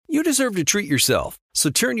deserve to treat yourself. So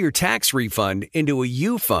turn your tax refund into a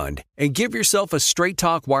U fund and give yourself a Straight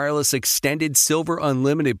Talk Wireless Extended Silver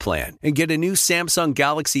Unlimited plan and get a new Samsung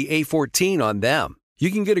Galaxy A14 on them. You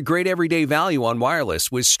can get a great everyday value on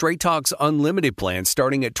wireless with Straight Talk's unlimited plan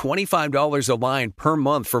starting at $25 a line per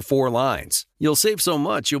month for 4 lines. You'll save so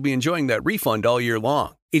much you'll be enjoying that refund all year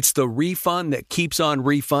long. It's the refund that keeps on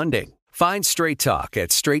refunding. Find Straight Talk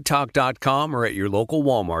at straighttalk.com or at your local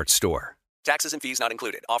Walmart store. Taxes and fees not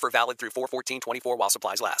included. Offer valid through 4/14/24 while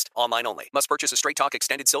supplies last. Online only. Must purchase a Straight Talk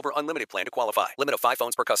Extended Silver Unlimited plan to qualify. Limit of 5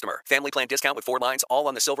 phones per customer. Family plan discount with 4 lines, all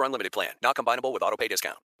on the Silver Unlimited plan. Not combinable with auto-pay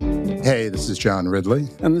discount. Hey, this is John Ridley.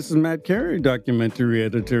 And this is Matt Carey, documentary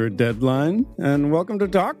editor at Deadline. And welcome to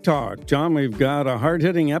Doc Talk. John, we've got a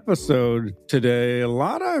hard-hitting episode today. A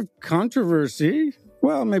lot of controversy.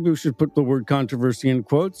 Well, maybe we should put the word controversy in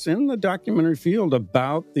quotes in the documentary field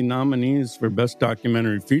about the nominees for Best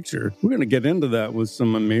Documentary Feature. We're going to get into that with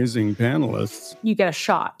some amazing panelists. You get a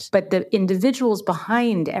shot, but the individuals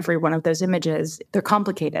behind every one of those images, they're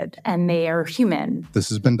complicated and they are human. This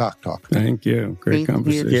has been Doc Talk. Thank you. Great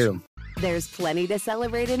conversation. Thank you. There's plenty to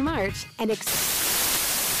celebrate in March and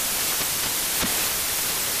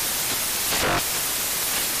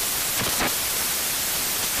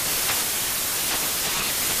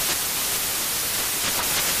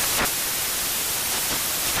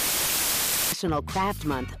National Craft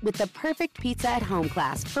Month with the perfect pizza at home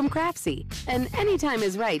class from Craftsy. And anytime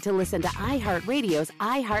is right to listen to iHeartRadio's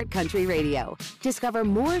iHeartCountry Radio. Discover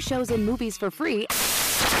more shows and movies for free.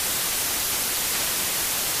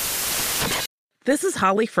 This is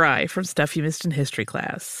Holly Fry from Stuff You Missed in History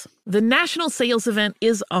class. The national sales event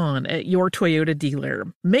is on at your Toyota dealer,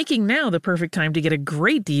 making now the perfect time to get a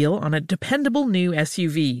great deal on a dependable new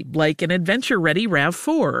SUV, like an adventure-ready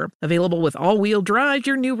RAV4. Available with all-wheel drive,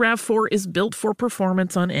 your new RAV4 is built for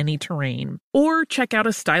performance on any terrain. Or check out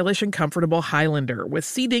a stylish and comfortable Highlander with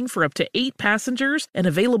seating for up to 8 passengers and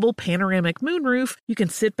available panoramic moonroof. You can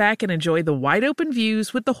sit back and enjoy the wide-open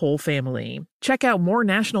views with the whole family. Check out more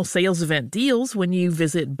national sales event deals when you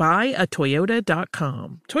visit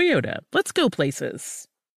buyatoyota.com. Toyota, let's go places.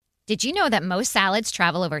 Did you know that most salads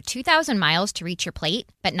travel over 2,000 miles to reach your plate,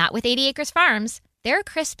 but not with 80 Acres Farms? Their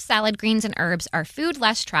crisp salad greens and herbs are food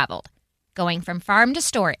less traveled, going from farm to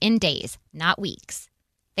store in days, not weeks.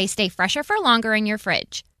 They stay fresher for longer in your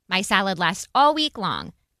fridge. My salad lasts all week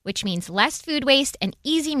long, which means less food waste and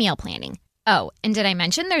easy meal planning. Oh, and did I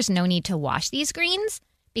mention there's no need to wash these greens?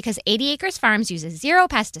 Because 80 Acres Farms uses 0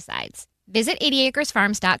 pesticides. Visit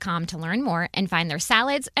 80acresfarms.com to learn more and find their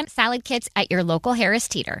salads and salad kits at your local Harris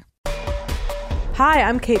Teeter. Hi,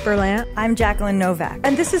 I'm Kate Berlant. I'm Jacqueline Novak.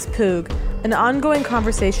 And this is Poog, an ongoing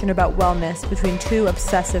conversation about wellness between 2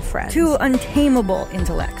 obsessive friends. 2 untamable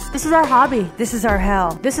intellects. This is our hobby. This is our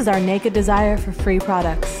hell. This is our naked desire for free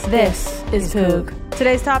products. This is Poog.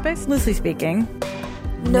 Today's topics? Loosely speaking.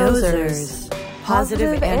 Nosers.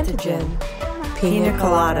 Positive antigen. Pina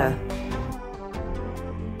colada.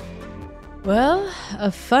 Well,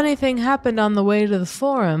 a funny thing happened on the way to the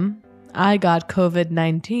forum. I got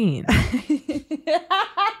COVID-19.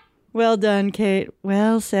 Well done, Kate.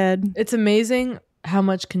 Well said. It's amazing how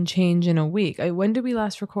much can change in a week. When did we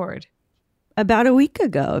last record? About a week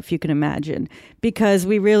ago, if you can imagine, because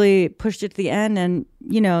we really pushed it to the end and,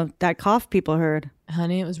 that cough people heard.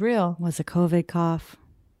 Honey, it was real. Was a COVID cough.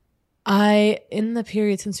 In the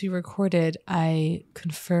period since we recorded, I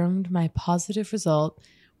confirmed my positive result.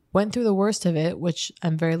 Went through the worst of it, which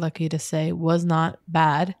I'm very lucky to say was not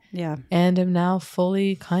bad. Yeah. And am now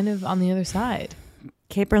fully kind of on the other side.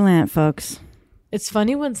 Kate Berlant, folks. It's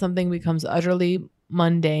funny when something becomes utterly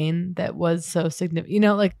mundane that was so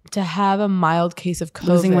significant. Like to have a mild case of COVID.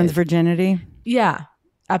 Losing one's virginity. Yeah,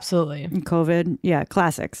 absolutely. And COVID. Yeah,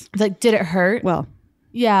 classics. It's like, did it hurt? Well.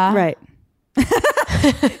 Yeah. Right.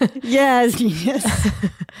 Yes.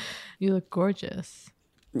 You look gorgeous.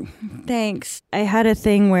 Thanks. I had a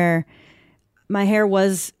thing where my hair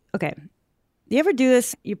was, okay. You ever do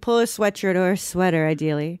this? You pull a sweatshirt or a sweater,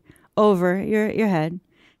 ideally, over your head,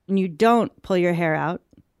 and you don't pull your hair out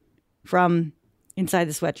from inside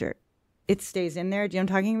the sweatshirt. It stays in there. Do you know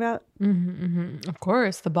what I'm talking about? Mm-hmm, mm-hmm. Of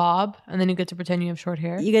course. The bob. And then you get to pretend you have short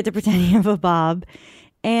hair. You get to pretend you have a bob.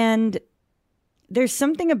 And there's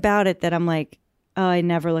something about it that I'm like, oh, I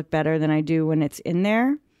never look better than I do when it's in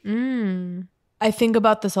there. I think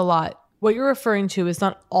about this a lot. What you're referring to is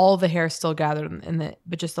not all the hair still gathered in it,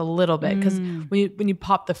 but just a little bit. Because when you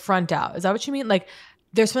pop the front out, is that what you mean? Like,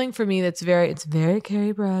 there's something for me that's very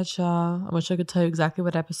Carrie Bradshaw. I wish I could tell you exactly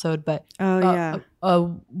what episode, but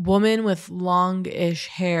a woman with long-ish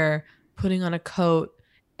hair putting on a coat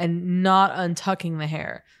and not untucking the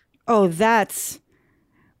hair. Oh, that's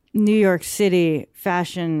New York City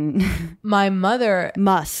fashion My mother,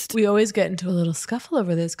 must. we always get into a little scuffle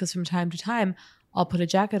over this because from time to time, I'll put a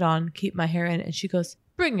jacket on, keep my hair in, and she goes,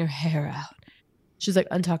 bring your hair out. She's like,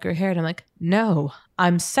 untuck your hair. And I'm like, no,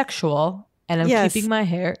 I'm sexual and I'm keeping my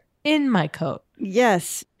hair in my coat.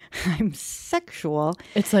 Yes, I'm sexual.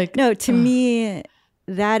 It's like, no, to me,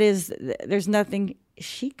 that is, there's nothing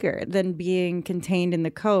chicer than being contained in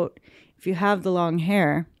the coat if you have the long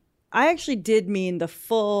hair. I actually did mean the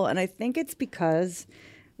full, and I think it's because,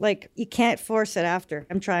 like, you can't force it after.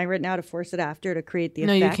 I'm trying right now to force it after to create the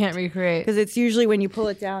effect. No, you can't recreate. Because it's usually when you pull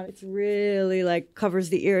it down, it's really, like, covers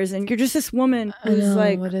the ears. And you're just this woman who's,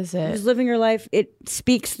 like, what is it? Who's living her life. It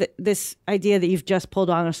speaks this idea that you've just pulled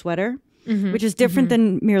on a sweater, which is different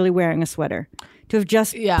than merely wearing a sweater. To have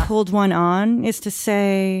just pulled one on is to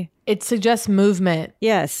say... It suggests movement.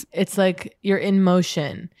 Yes. It's like you're in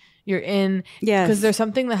motion. You're in... Yes. Because there's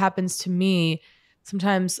something that happens to me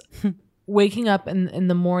sometimes waking up in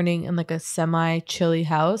the morning in like a semi-chilly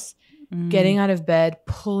house, getting out of bed,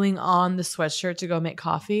 pulling on the sweatshirt to go make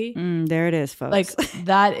coffee. There it is, folks. Like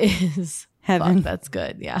that is... Heaven. Fuck, that's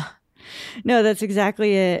good. Yeah. No, that's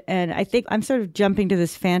exactly it. And I think I'm sort of jumping to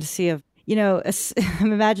this fantasy of, you know,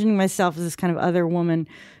 I'm imagining myself as this kind of other woman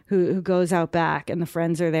who goes out back and the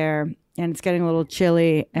friends are there and it's getting a little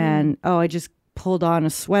chilly and, I just pulled on a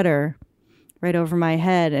sweater right over my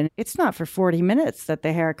head. And it's not for 40 minutes that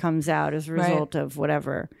the hair comes out as a result of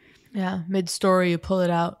whatever. Yeah. Mid-story, you pull it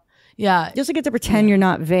out. Yeah. You also get to pretend you're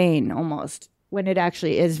not vain almost when it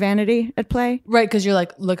actually is vanity at play. Right. Because you're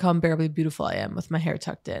like, look how unbearably beautiful I am with my hair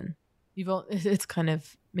tucked in. It's kind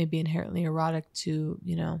of maybe inherently erotic to,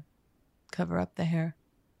 you know, cover up the hair.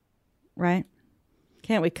 Right.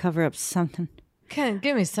 Can't we cover up something?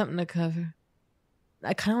 Give me something to cover.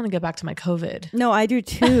 I kind of want to get back to my COVID. No, I do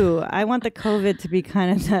too. I want the COVID to be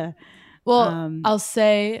kind of the... Well, I'll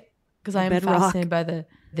say, because I am bedrock. fascinated by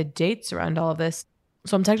the dates around all of this.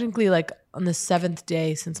 So I'm technically like on the 7th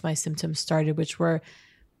day since my symptoms started, which were,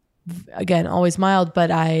 again, always mild, but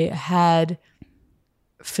I had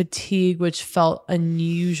fatigue, which felt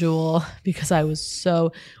unusual because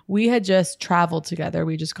we had just traveled together.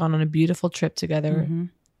 We just gone on a beautiful trip together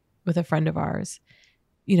with a friend of ours.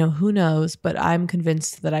 You know, who knows, but I'm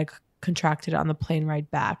convinced that I contracted it on the plane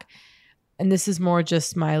ride back. And this is more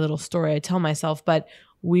just my little story I tell myself, but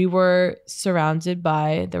we were surrounded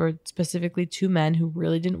by, there were specifically 2 men who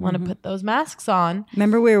really didn't want to put those masks on.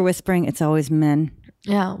 Remember we were whispering, it's always men.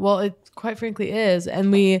 Yeah, well, it quite frankly is.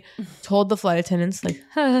 And we told the flight attendants, like,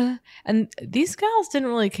 and these gals didn't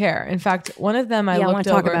really care. In fact, one of them I want to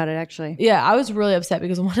talk about it, actually. Yeah, I was really upset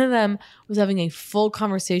because one of them was having a full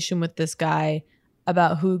conversation with this guy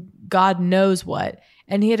about who God knows what.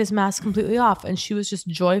 And he had his mask completely off. And she was just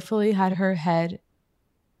joyfully had her head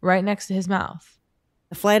right next to his mouth.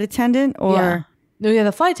 The flight attendant or? Yeah. No,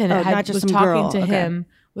 the flight attendant was talking to him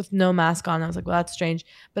with no mask on. I was like, well, that's strange.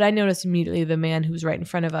 But I noticed immediately the man who was right in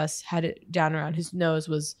front of us had it down around his nose,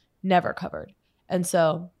 was never covered. And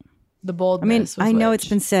so the boldness I know it's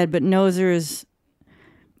been said, but nosers,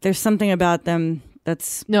 there's something about them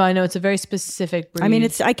that's... No, I know it's a very specific breed. I mean,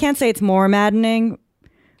 I can't say it's more maddening,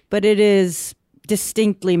 but it is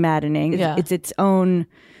distinctly maddening. Yeah. It's its own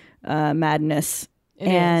madness.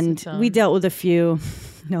 We dealt with a few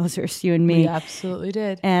nosers, you and me. We absolutely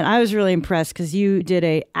did. And I was really impressed because you did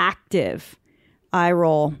a active eye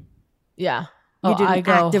roll. Yeah. You did an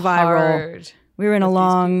active eye roll. We were in a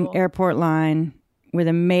long airport line with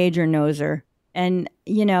a major noser. And,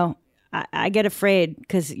 you know, I get afraid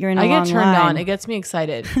because you're in a long line. I get turned on. It gets me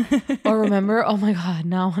excited. Or remember, oh my God,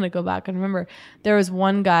 now I want to go back and remember. There was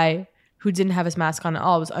one guy who didn't have his mask on at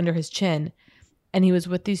all. It was under his chin. And he was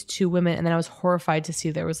with these 2 women. And then I was horrified to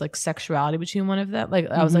see there was like sexuality between one of them.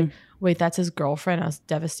 Like I was like, wait, that's his girlfriend. I was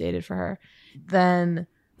devastated for her. Then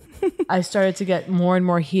I started to get more and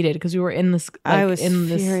more heated because we were in this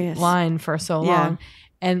this line for so long.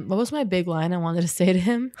 And what was my big line I wanted to say to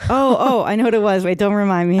him? Oh, I know what it was. Wait, don't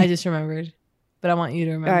remind me. I just remembered. But I want you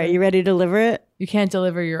to remember. All right, you ready to deliver it? You can't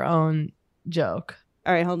deliver your own joke.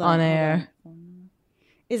 All right, hold on. On air.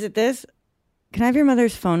 Is it this? Can I have your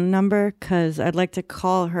mother's phone number? Because I'd like to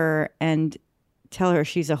call her and tell her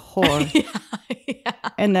she's a whore. Yeah.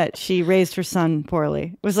 And that she raised her son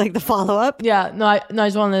poorly. It was like the follow-up. Yeah. No, I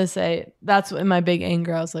just wanted to say, that's in my big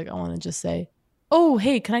anger. I was like, I want to just say, oh,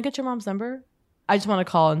 hey, can I get your mom's number? I just want to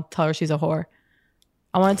call and tell her she's a whore.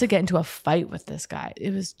 I wanted to get into a fight with this guy.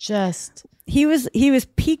 It was just... He was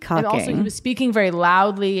peacocking. And also he was speaking very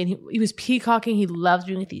loudly and he was peacocking. He loved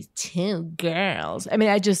being with these 2 girls. I mean,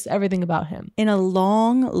 everything about him. In a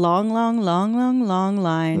long line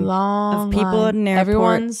of people at an airport.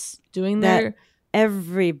 Everyone's doing their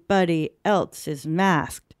everybody else is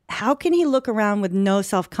masked. How can he look around with no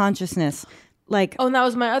self-consciousness? Like, Oh, and that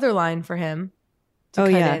was my other line for him. To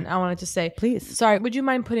cut in. I wanted to say, please. Sorry, would you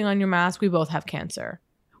mind putting on your mask? We both have cancer.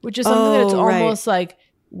 Which is something that's almost like,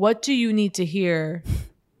 what do you need to hear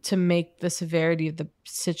to make the severity of the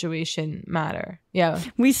situation matter? Yeah.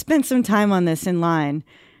 We spent some time on this in line,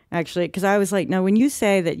 actually, because I was like, no, when you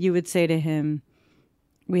say that, you would say to him,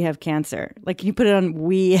 we have cancer. Like, you put it on,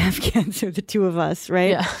 we have cancer, the two of us,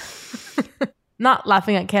 right? Yeah. Not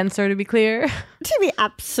laughing at cancer, to be clear. To be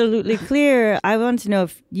absolutely clear, I wanted to know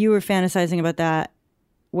if you were fantasizing about that,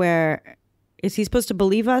 where is he supposed to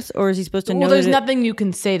believe us, or is he supposed to know? Well, there's nothing you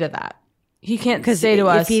can say to that. He can't say to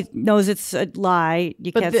us. If he knows it's a lie,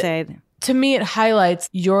 you can't say. To me, it highlights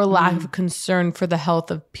your lack of concern for the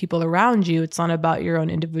health of people around you. It's not about your own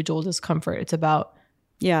individual discomfort. It's about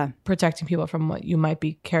protecting people from what you might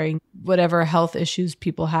be carrying, whatever health issues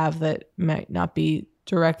people have that might not be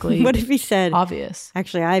directly What if he said, obvious?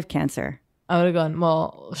 Actually, I have cancer. I would have gone,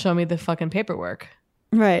 well, show me the fucking paperwork.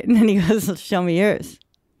 Right. And then he goes, show me yours.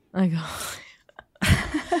 I go,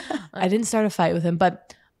 I didn't start a fight with him,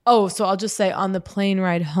 but so I'll just say on the plane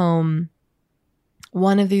ride home,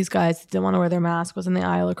 one of these guys that didn't want to wear their mask was in the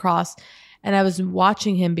aisle across, and I was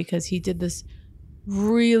watching him because he did this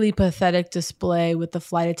really pathetic display with the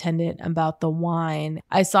flight attendant about the wine.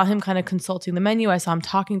 I saw him kind of consulting the menu. I saw him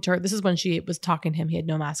talking to her. This is when she was talking to him. He had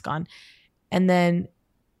no mask on. And then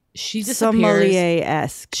she disappears.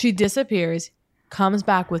 Sommelier-esque. She disappears, comes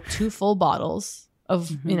back with 2 full bottles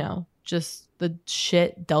of, just the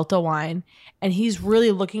shit Delta wine. And he's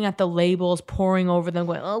really looking at the labels, poring over them,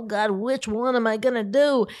 going, oh God, which one am I going to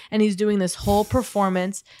do? And he's doing this whole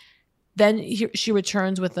performance. Then she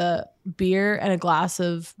returns with a beer and a glass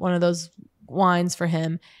of one of those wines for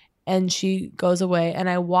him. And she goes away. And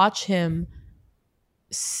I watch him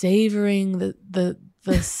savoring the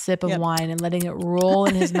sip of wine and letting it roll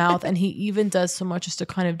in his mouth. And he even does so much as to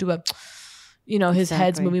kind of do a, his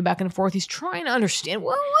head's moving back and forth. He's trying to understand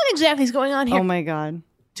what exactly is going on here. Oh my God.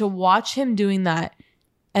 To watch him doing that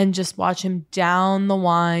and just watch him down the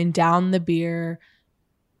wine, down the beer.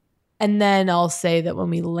 And then I'll say that when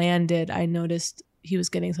we landed, I noticed he was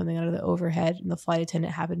getting something out of the overhead and the flight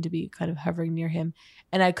attendant happened to be kind of hovering near him.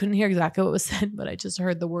 And I couldn't hear exactly what was said, but I just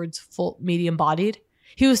heard the words full medium bodied.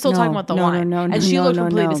 He was still talking about the wine. And she looked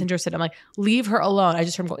completely disinterested. I'm like, leave her alone. I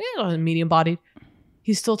just heard him go, medium bodied.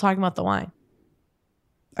 He's still talking about the wine.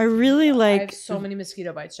 I really like. I have so many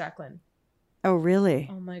mosquito bites, Jacqueline. Oh, really?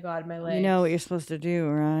 Oh my God, my legs. You know what you're supposed to do,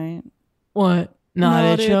 right? What?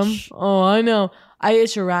 Not itch them? Oh, I know. I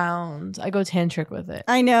itch around. I go tantric with it.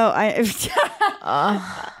 I know.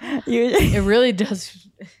 It really does.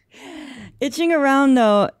 Itching around,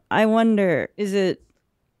 though, I wonder, is it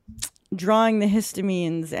drawing the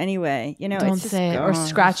histamines anyway? Don't say it. Or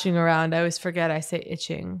scratching around. I always forget. I say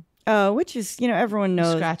itching. Oh, which is, everyone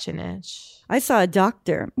knows. Scratch and itch. I saw a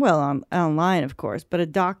doctor, online, of course, but a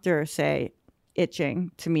doctor say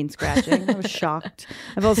itching to mean scratching. I was shocked.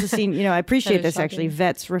 I've also seen, I appreciate this actually,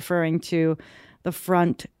 vets referring to the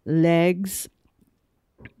front legs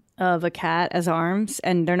of a cat as arms,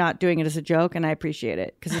 and they're not doing it as a joke, and I appreciate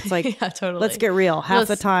it because it's like, yeah, totally. Let's get real. Half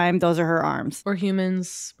the time, those are her arms. We're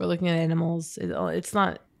humans. We're looking at animals. It's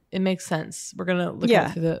not. It makes sense. We're gonna look at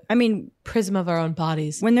it through the prism of our own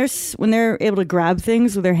bodies. When they're able to grab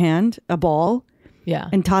things with their hand, a ball,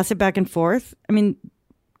 and toss it back and forth.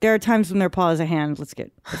 There are times when their paw is a hand. Let's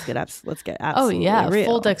get absolutely oh yeah, real.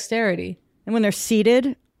 Full dexterity. And when they're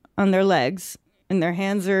seated on their legs and their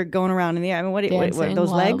hands are going around in the air. What are those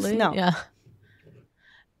wildly? Legs? No. Yeah.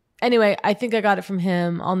 Anyway, I think I got it from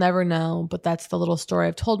him. I'll never know, but that's the little story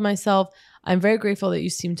I've told myself. I'm very grateful that you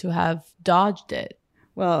seem to have dodged it.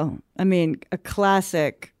 Well, a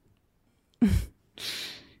classic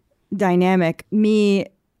dynamic. Me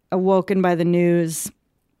awoken by the news.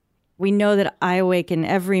 We know that I awaken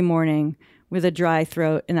every morning with a dry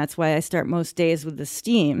throat, and that's why I start most days with the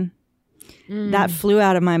steam. That flew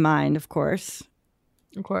out of my mind, of course.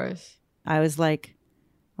 Of course. I was like,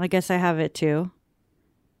 well, I guess I have it too.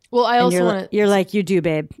 Well, I also want to... You're like, you do,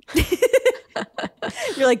 babe.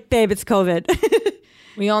 You're like, babe, it's COVID.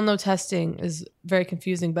 We all know testing is very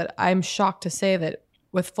confusing, but I'm shocked to say that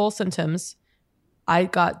with full symptoms, I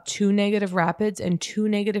got 2 negative rapids and 2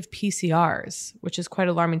 negative PCRs, which is quite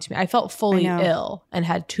alarming to me. I felt fully ill and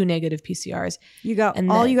had 2 negative PCRs. You got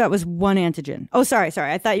you got was 1 antigen. Oh, sorry.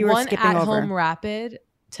 I thought you were skipping over. 1 at-home rapid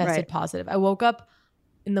tested positive. I woke up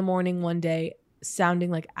in the morning one day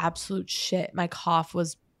sounding like absolute shit. My cough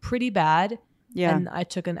was pretty bad. Yeah. And I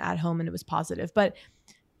took an at-home and it was positive. But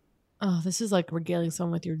Oh, this is like regaling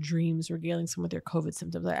someone with your dreams, regaling someone with your COVID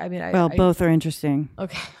symptoms. Both are interesting.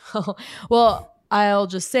 Okay. Well, I'll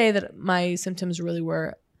just say that my symptoms really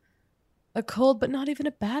were a cold, but not even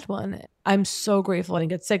a bad one. I'm so grateful I didn't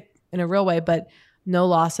get sick in a real way, but no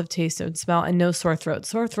loss of taste and smell and no sore throats.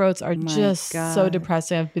 Sore throats are so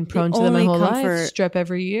depressing. I've been prone to them my whole life. Strep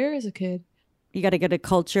every year as a kid. You got to get a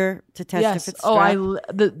culture to test if it's strep.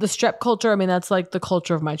 The strep culture, I mean, that's like the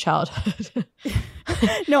culture of my childhood.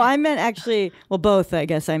 No, I meant actually, well, both, I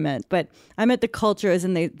guess I meant. But I meant the culture as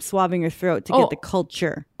in they swabbing your throat to get the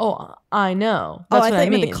culture. Oh, I know. That's what I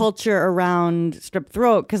meant mean. the culture around strep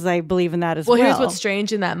throat because I believe in that as well. Well, here's what's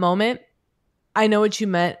strange in that moment. I know what you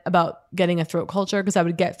meant about getting a throat culture because I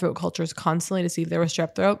would get throat cultures constantly to see if there was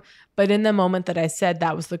strep throat. But in the moment that I said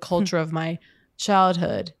that was the culture of my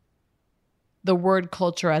childhood, the word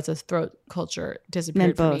culture as a throat culture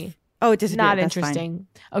disappeared for me. Oh, it disappeared. Not That's interesting.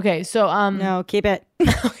 Fine. Okay, so no, keep it.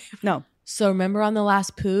 No. So remember on the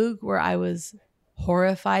last Poog where I was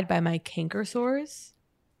horrified by my canker sores?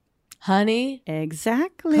 Honey.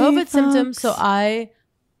 Exactly. COVID symptoms.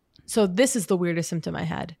 So this is the weirdest symptom I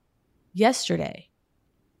had. Yesterday,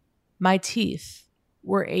 my teeth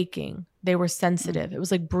were aching. They were sensitive. It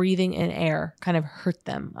was like breathing in air kind of hurt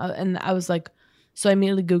them. And I was like, so I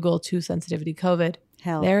immediately Googled tooth sensitivity COVID.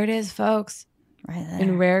 Hell. There it is, folks. Right there.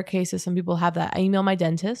 In rare cases, some people have that. I email my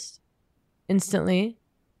dentist instantly.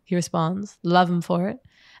 He responds. Love him for it.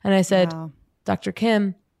 And I said, wow. Dr.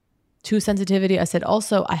 Kim, tooth sensitivity. I said,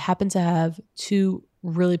 also, I happen to have 2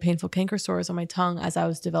 really painful canker sores on my tongue as I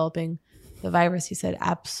was developing the virus. He said,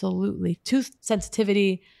 absolutely. Tooth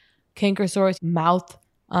sensitivity, canker sores, mouth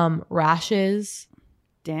rashes.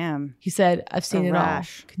 Damn. He said, I've seen it all.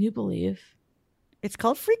 Can you believe? It's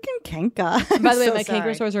called freaking canker. By the way, my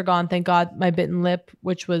canker sores are gone. Thank God. My bitten lip,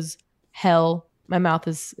 which was hell. My mouth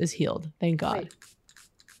is healed. Thank God. Wait.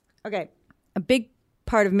 Okay. A big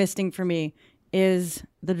part of misting for me is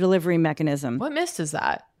the delivery mechanism. What mist is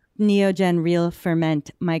that? Neogen Real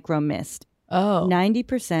Ferment Micro Mist. Oh.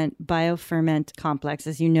 90% bioferment complex.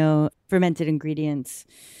 As you know, fermented ingredients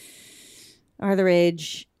are the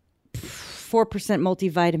rage. 4%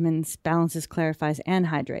 multivitamins, balances, clarifies, and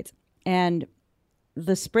hydrates. And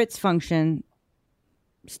the spritz function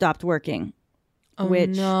stopped working. Oh,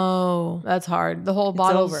 no. That's hard. The whole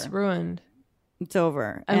bottle's ruined. It's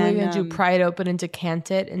over. And we're going to pry it open and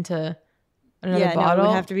decant it into another bottle? No, it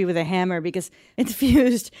would have to be with a hammer because it's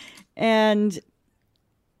fused. And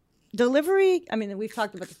delivery, I mean, we've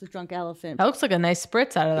talked about this with Drunk Elephant. That looks like a nice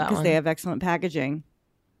spritz out of that one. Because they have excellent packaging.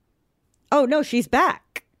 Oh, no, she's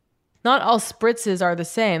back. Not all spritzes are the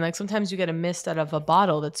same. Like sometimes you get a mist out of a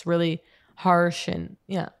bottle that's really harsh and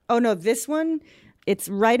yeah. Oh, no, this one, it's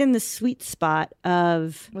right in the sweet spot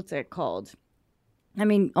of, what's it called? I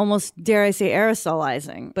mean, almost dare I say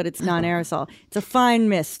aerosolizing, but it's non-aerosol. It's a fine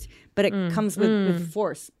mist, but it comes with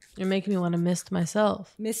force. You're making me want to mist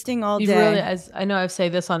myself. Misting all day. Really, as I know I say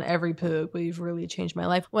this on every Poog, but you've really changed my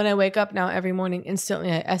life. When I wake up now every morning,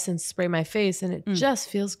 instantly I essence spray my face and it just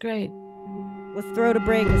feels great. Let's throw it a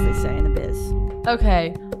break, as they say in the biz.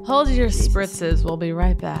 Okay, hold your spritzes. We'll be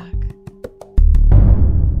right back.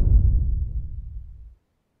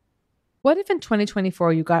 What if in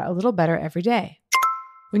 2024 you got a little better every day?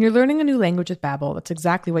 When you're learning a new language with Babbel, that's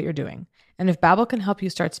exactly what you're doing. And if Babbel can help you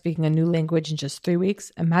start speaking a new language in just 3 weeks,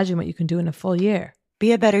 imagine what you can do in a full year.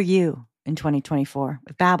 Be a better you in 2024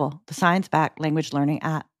 with Babbel, the science-backed language learning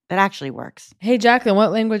app that actually works. Hey, Jacqueline,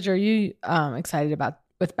 what language are you excited about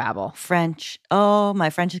with Babbel? French. Oh, my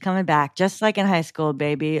French is coming back, just like in high school,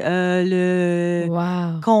 baby.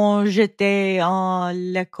 Wow. Quand j'étais en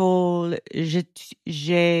l'école, j'ai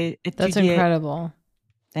étudié. That's incredible.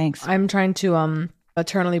 Thanks. I'm trying to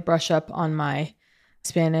eternally brush up on my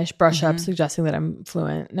Spanish, up, suggesting that I'm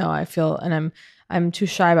fluent. No, I feel, and I'm too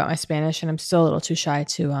shy about my Spanish, and I'm still a little too shy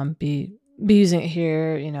to be using it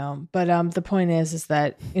here, you know. But the point is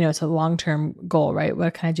that, you know, it's a long-term goal, right?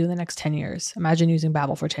 What can I do in the next 10 years? Imagine using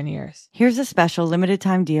Babbel for 10 years. Here's a special limited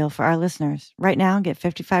time deal for our listeners. Right now, get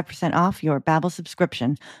 55% off your Babbel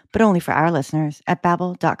subscription, but only for our listeners at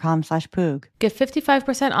babbel.com/poog. Get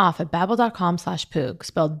 55% off at babbel.com/poog,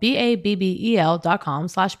 spelled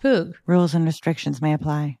BABBEL.com/poog. Rules and restrictions may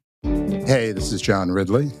apply. Hey, this is John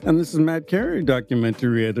Ridley. And this is Matt Carey,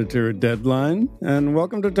 documentary editor at Deadline. And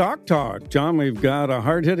welcome to Doc Talk. John, we've got a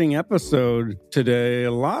hard-hitting episode today.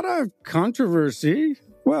 A lot of controversy.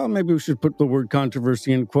 Well, maybe we should put the word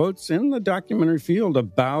controversy in quotes in the documentary field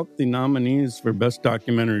about the nominees for Best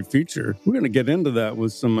Documentary Feature. We're going to get into that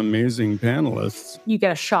with some amazing panelists. You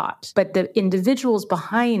get a shot, but the individuals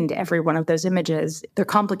behind every one of those images, they're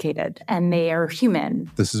complicated and they are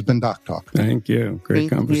human. This has been Doc Talk. Thank you.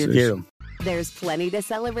 Great conversation. There's plenty to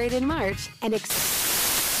celebrate in March and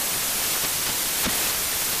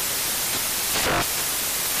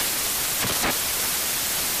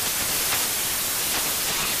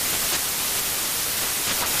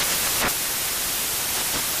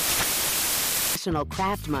National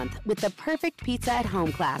Craft Month with the perfect pizza at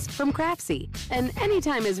home class from Craftsy. And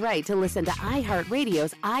anytime is right to listen to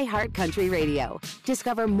iHeartRadio's iHeart Country Radio.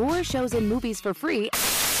 Discover more shows and movies for free.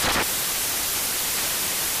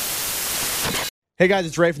 Hey guys,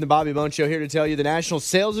 it's Ray from the Bobby Bones Show here to tell you the national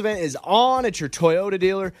sales event is on at your Toyota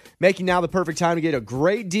dealer, making now the perfect time to get a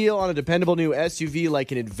great deal on a dependable new SUV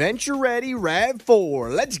like an adventure-ready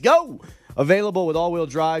RAV4. Let's go! Available with all-wheel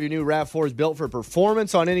drive, your new RAV4 is built for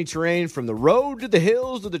performance on any terrain, from the road to the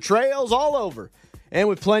hills to the trails, all over. And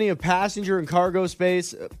with plenty of passenger and cargo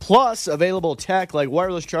space, plus available tech like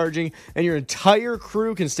wireless charging, and your entire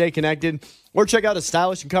crew can stay connected. Or check out a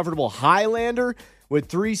stylish and comfortable Highlander with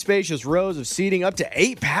 3 spacious rows of seating, up to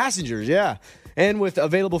 8 passengers, yeah. And with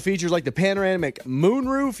available features like the panoramic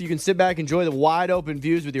moonroof, you can sit back and enjoy the wide open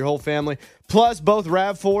views with your whole family. Plus, both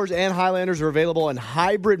RAV4s and Highlanders are available in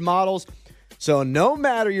hybrid models. So no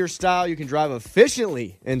matter your style, you can drive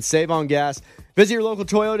efficiently and save on gas. Visit your local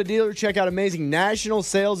Toyota dealer. Check out amazing national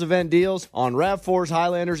sales event deals on RAV4s,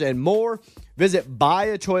 Highlanders, and more. Visit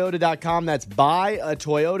buyatoyota.com. That's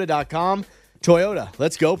buyatoyota.com. Toyota,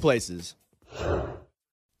 let's go places.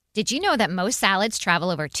 Did you know that most salads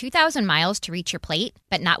travel over 2,000 miles to reach your plate?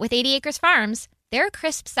 But not with 80 Acres Farms. Their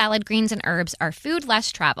crisp salad greens and herbs are food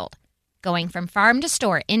less traveled, going from farm to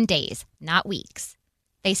store in days, not weeks.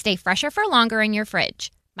 They stay fresher for longer in your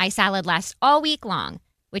fridge. My salad lasts all week long,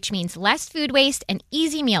 which means less food waste and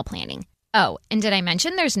easy meal planning. Oh, and did I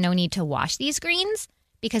mention there's no need to wash these greens?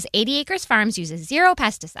 Because 80 Acres Farms uses 0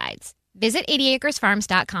 pesticides. Visit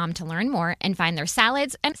 80acresfarms.com to learn more and find their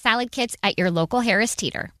salads and salad kits at your local Harris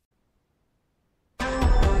Teeter.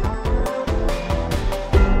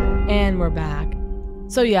 And we're back.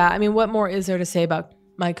 So yeah, I mean, what more is there to say about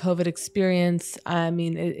my COVID experience? I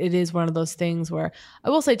mean, it is one of those things where I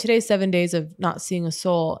will say today's 7 days of not seeing a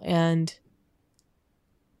soul and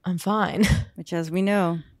I'm fine. Which, as we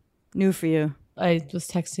know, new for you. I was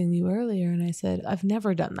texting you earlier and I said, I've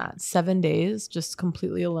never done that. 7 days just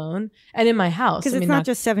completely alone and in my house. Because it's not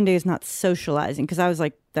just 7 days not socializing, because I was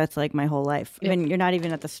like, that's like my whole life. I mean, you're not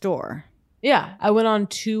even at the store. Yeah. I went on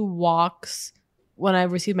 2 walks when I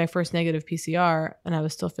received my first negative PCR and I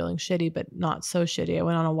was still feeling shitty, but not so shitty. I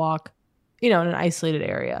went on a walk, in an isolated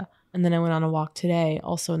area. And then I went on a walk today,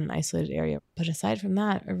 also in an isolated area. But aside from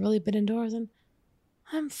that, I've really been indoors and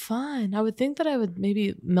I'm fine. I would think that I would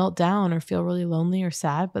maybe melt down or feel really lonely or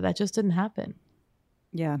sad, but that just didn't happen.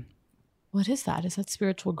 Yeah. What is that? Is that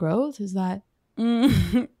spiritual growth? Is that?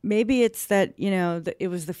 Maybe it's that, it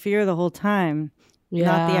was the fear the whole time. Yeah.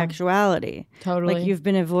 Not the actuality. Totally. Like you've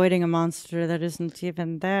been avoiding a monster that isn't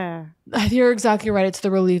even there. You're exactly right. It's the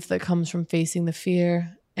relief that comes from facing the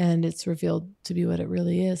fear, and it's revealed to be what it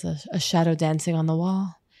really is, a shadow dancing on the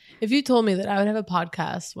wall. If you told me that I would have a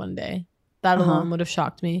podcast one day, that alone would have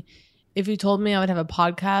shocked me. If you told me I would have a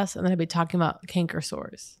podcast and then I'd be talking about canker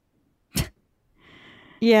sores.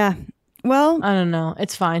 Yeah. Well, I don't know.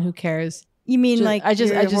 It's fine. Who cares? You mean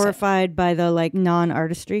you're horrified by the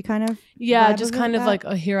non-artistry kind of? Yeah, just kind of like,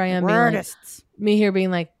 oh, here I am. We're artists. Me here being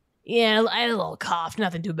like, yeah, I had a little cough,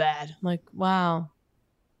 nothing too bad. I'm like, wow.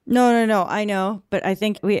 No, I know. But I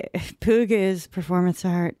think Poog is performance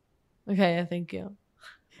art. Okay, thank you.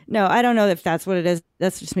 No, I don't know if that's what it is.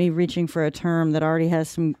 That's just me reaching for a term that already has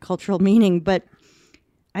some cultural meaning. But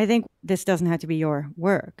I think this doesn't have to be your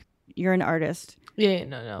work. You're an artist. Yeah,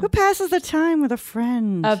 no. Who passes the time with a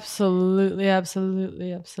friend? Absolutely.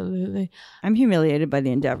 I'm humiliated by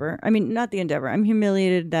the endeavor. I mean, not the endeavor. I'm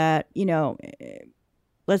humiliated that,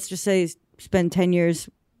 let's just say spend 10 years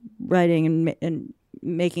writing and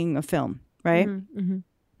making a film, right? Mm-hmm.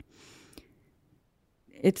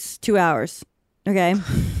 It's 2 hours. Okay.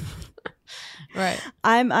 Right.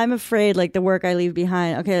 I'm afraid the work I leave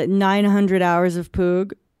behind. Okay, 900 hours of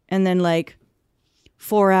Poog and then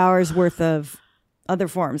 4 hours worth of other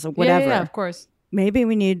forms of whatever. Yeah, of course. Maybe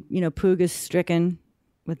we need, Poog is stricken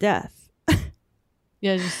with death.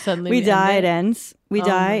 Yeah, just suddenly we die, it ends. We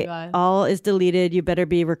die, my God. All is deleted. You better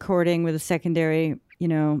be recording with a secondary,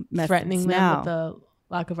 methods threatening now. them with the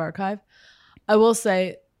lack of archive. I will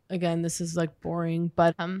say, Again, this is like boring,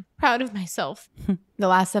 but I'm proud of myself. The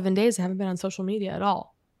last 7 days, I haven't been on social media at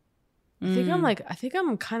all. I think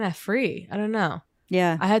I'm kind of free. I don't know.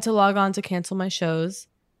 Yeah. I had to log on to cancel my shows,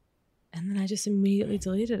 and then I just immediately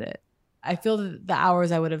deleted it. I feel that the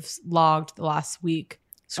hours I would have logged the last week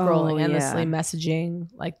scrolling endlessly, messaging,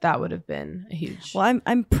 like that would have been a huge. Well,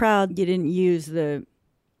 I'm proud you didn't use the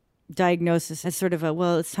diagnosis as sort of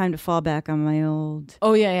it's time to fall back on my old.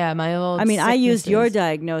 Oh yeah, my old. I mean, I used your sicknesses.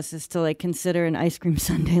 diagnosis to like consider an ice cream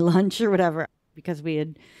sundae lunch or whatever because we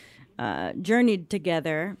had journeyed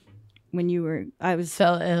together when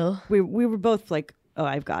fell ill. We were both like, oh,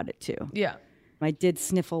 I've got it too. Yeah. I did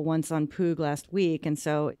sniffle once on Poog last week, and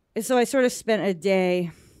so I sort of spent a day.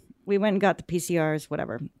 We went and got the PCRs,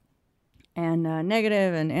 whatever, and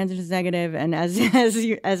negative, and antigens negative, and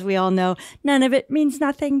as we all know, none of it means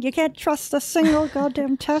nothing. You can't trust a single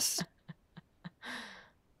goddamn test.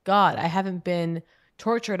 God, I haven't been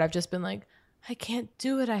tortured. I've just been like, I can't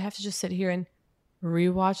do it. I have to just sit here and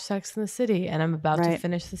rewatch Sex and the City, and I'm about to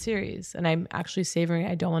finish the series, and I'm actually savoring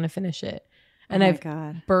it. I don't want to finish it, and I've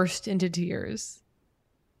burst into tears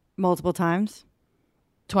multiple times,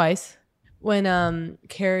 twice when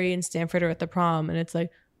Carrie and Stanford are at the prom, and it's like,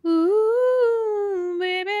 ooh,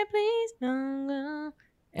 baby, please don't go,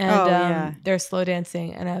 and they're slow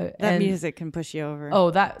dancing, and that music can push you over.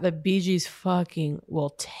 Oh, the Bee Gees fucking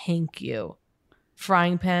will tank you.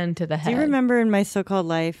 Frying pan to the head. Do you remember In My So-Called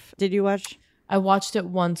Life? Did you watch? I watched it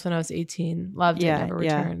once when I was 18. Loved it. Never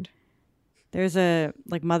returned. There's a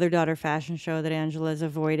like mother-daughter fashion show that Angela's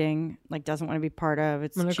avoiding, like doesn't want to be part of.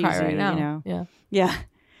 It's I'm gonna cheesy, cry right now. You know? Yeah.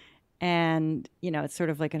 And it's sort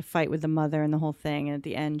of like a fight with the mother and the whole thing. And at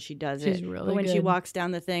the end, she does it. She's really But when good. she walks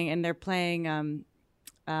down the thing and they're playing,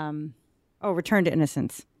 Return to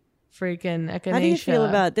Innocence. Freaking Echinacea. How do you feel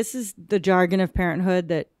about this? Is the jargon of parenthood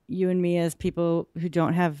that you and me as people who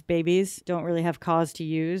don't have babies don't really have cause to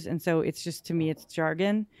use. And so it's just, to me, it's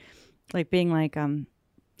jargon. Like being like,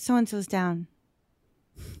 so-and-so's down.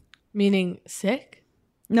 Meaning sick?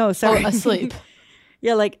 No, sorry. Oh, asleep.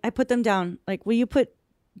 Yeah, like I put them down. Like, will you put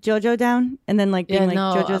JoJo down? And then like being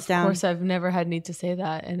JoJo's down. Of course, I've never had need to say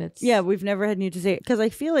that. And it's... Yeah, we've never had need to say it. Because I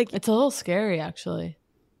feel like... It's a little scary, actually.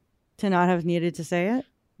 To not have needed to say it?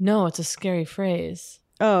 No, it's a scary phrase.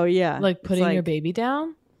 Oh, yeah. Like putting your baby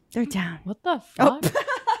down? They're down. What the fuck?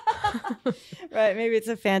 Oh. Right, maybe it's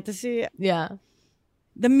a fantasy. Yeah.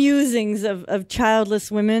 The musings of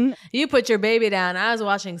childless women. You put your baby down. I was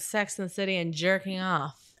watching Sex and the City and jerking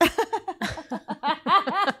off. I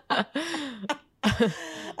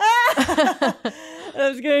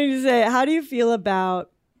was going to say, how do you feel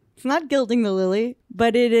about, it's not gilding the lily,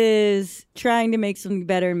 but it is trying to make something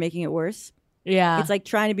better and making it worse. Yeah. It's like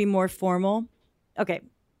trying to be more formal. Okay.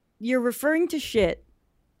 You're referring to shit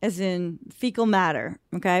as in fecal matter,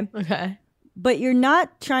 okay? Okay. But you're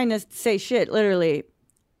not trying to say shit, literally.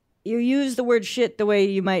 You use the word shit the way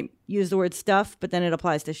you might use the word stuff, but then it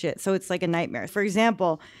applies to shit. So it's like a nightmare. For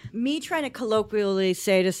example, me trying to colloquially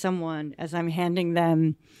say to someone as I'm handing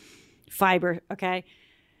them fiber, okay?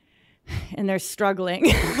 And they're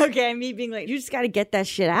struggling, okay? Me being like, you just got to get that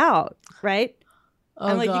shit out, right? Oh,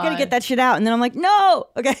 I'm like, God. you got to get that shit out. And then I'm like, no,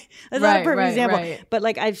 okay? That's not a perfect example. Right. But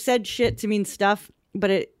like I've said shit to mean stuff, but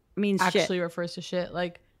it means shit. Actually refers to shit.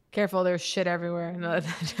 Like, careful, there's shit everywhere. No,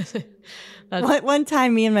 One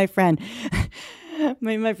time, me and my friend,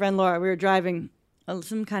 my friend Laura, we were driving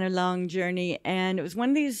some kind of long journey, and it was one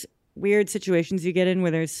of these weird situations you get in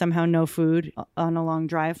where there's somehow no food on a long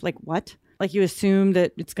drive. Like what? Like you assume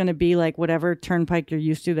that it's going to be like whatever turnpike you're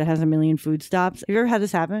used to that has a million food stops. Have you ever had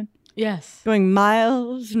this happen? Yes. Going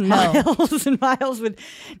miles and miles and miles with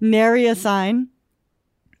nary a sign.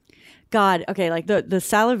 God, okay, like the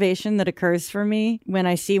salivation that occurs for me when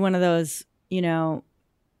I see one of those,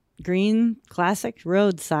 green classic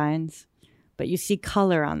road signs, but you see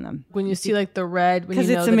color on them. When you see like the red, when you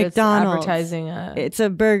know it's that a McDonald's, it's advertising it's a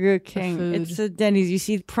Burger King, food. It's a Denny's. You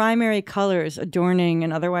see primary colors adorning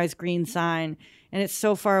an otherwise green sign, and it's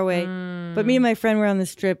so far away. But me and my friend were on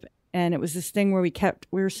this trip, and it was this thing where we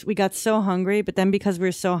got so hungry, but then because we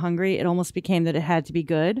were so hungry, it almost became that it had to be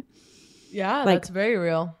good. Yeah, like, that's very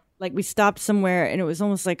real. Like we stopped somewhere and it was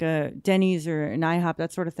almost like a Denny's or an IHOP,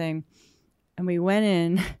 that sort of thing. And we went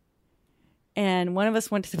in and one of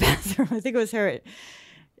us went to the bathroom. I think it was her.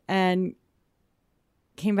 And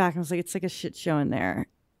came back and was like, it's like a shit show in there.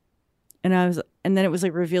 And then it was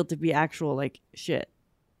like revealed to be actual like shit.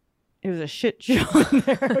 It was a shit show in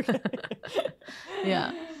there. Okay.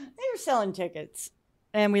 Yeah. They were selling tickets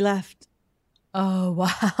and we left. Oh,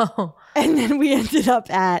 wow. And then we ended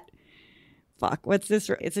up at, what's this?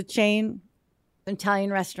 It's a chain,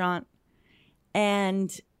 Italian restaurant.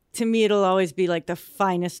 And to me, it'll always be like the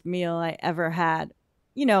finest meal I ever had.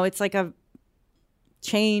 You know, it's like a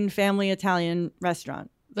chain family Italian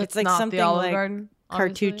restaurant. That's it's like not something the Olive like Garden,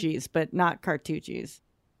 obviously. Cartucci's, but not Cartucci's.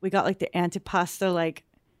 We got like the antipasta like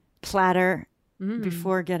platter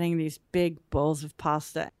before getting these big bowls of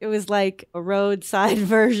pasta. It was like a roadside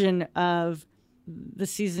version of the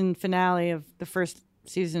season finale of the first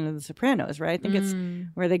season of The Sopranos, right? I think it's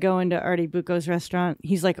where they go into Artie Bucco's restaurant.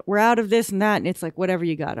 He's like, we're out of this and that. And it's like, whatever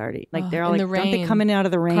you got, Artie. Like, they're all like, don't they come in out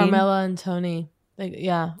of the rain? Carmela and Tony. Like,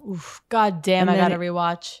 yeah. Oof. God damn, And I then got to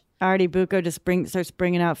rewatch. Artie Bucco just starts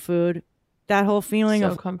bringing out food. That whole feeling So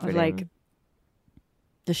of comforting. like,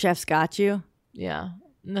 the chef's got you. Yeah.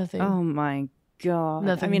 Nothing. Oh my God.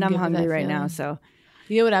 Nothing I mean, can I'm give me hungry that right now, feeling. so.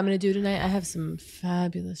 You know what I'm going to do tonight? I have some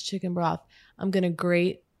fabulous chicken broth. I'm going to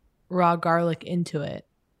grate raw garlic into it.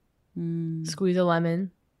 Squeeze a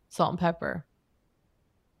lemon, salt and pepper.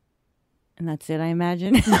 And that's it, I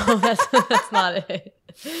imagine. No, that's not it.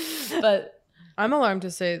 But I'm alarmed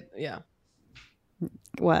to say, yeah.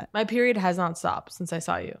 What? My period has not stopped since I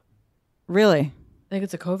saw you. Really? I think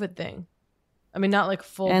it's a COVID thing. I mean, not like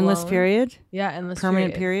full Endless blown. period? Yeah, endless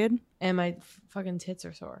Permanent period? And my fucking tits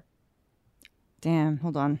are sore. Damn,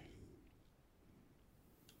 hold on.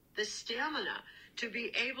 The stamina to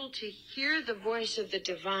be able to hear the voice of the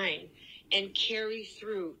divine and carry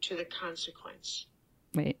through to the consequence.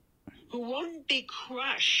 Wait. Who won't be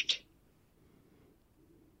crushed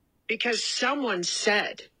because someone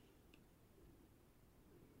said,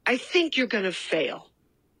 I think you're going to fail.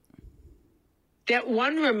 That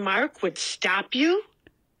one remark would stop you,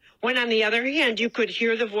 when on the other hand, you could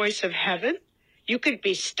hear the voice of heaven. You could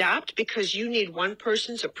be stopped because you need one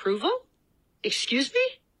person's approval. Excuse me?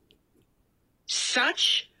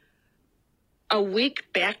 Such a weak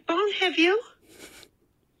backbone, have you?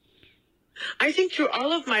 I think through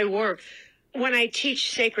all of my work, when I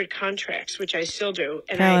teach sacred contracts, which I still do,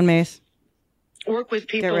 and Carolyn Mace. work with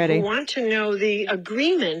people who want to know the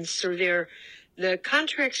agreements or the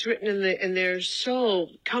contracts written in their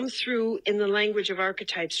soul come through in the language of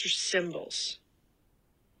archetypes or symbols.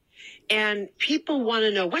 And people want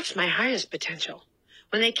to know, what's my highest potential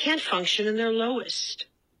when they can't function in their lowest?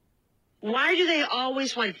 Why do they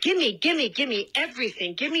always want, gimme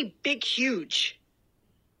everything, gimme big, huge,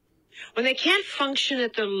 when they can't function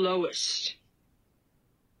at their lowest?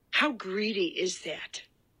 How greedy is that?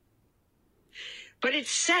 But it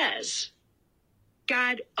says,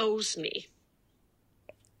 God owes me.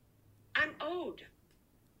 I'm owed.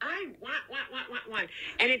 I want.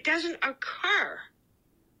 And it doesn't occur.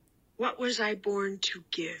 What was I born to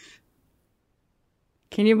give?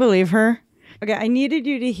 Can you believe her? Okay, I needed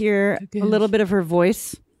you to hear a little bit of her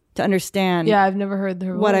voice to understand. Yeah, I've never heard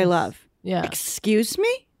her voice. What I love. Yeah. Excuse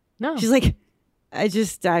me? No. She's like, I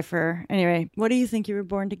just die for her. Anyway, what do you think you were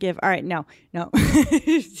born to give? All right, no. No.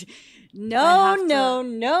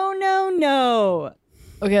 No.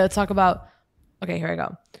 Okay, let's talk about. Okay, here I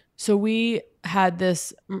go. So we had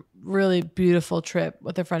this really beautiful trip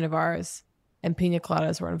with a friend of ours, and pina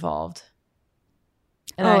coladas were involved.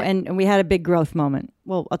 And and we had a big growth moment.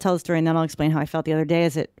 Well, I'll tell the story and then I'll explain how I felt the other day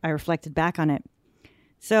as I reflected back on it.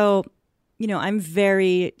 So, you know, I'm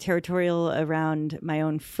very territorial around my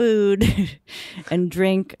own food and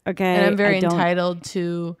drink. Okay. And I'm very entitled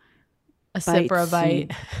to a sip or a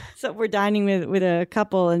bite. So we're dining with a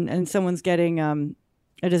couple and someone's getting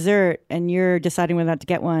a dessert and you're deciding whether or not to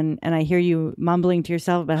get one. And I hear you mumbling to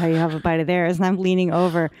yourself about how you have a bite of theirs. And I'm leaning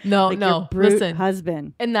over. Your brute listen,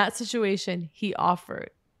 husband. In that situation, he offered.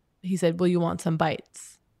 He said, "Well, you want some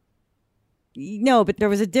bites?" No, but there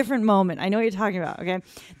was a different moment. I know what you're talking about. Okay,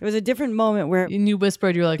 there was a different moment where and you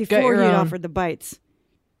whispered, "You're like before he offered the bites."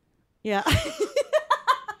 Yeah,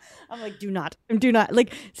 I'm like, do not,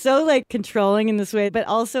 like so like controlling in this way, but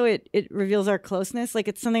also it reveals our closeness. Like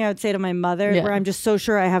it's something I would say to my mother, where I'm just so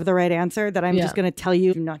sure I have the right answer that I'm just going to tell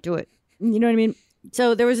you, do not do it. You know what I mean?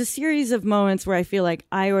 So there was a series of moments where I feel like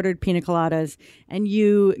I ordered pina coladas and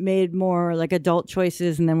you made more like adult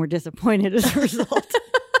choices and then were disappointed as a result.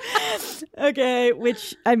 Okay,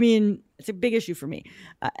 which, I mean, it's a big issue for me.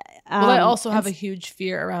 Well, I also have a huge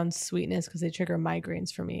fear around sweetness because they trigger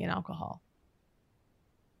migraines for me and alcohol.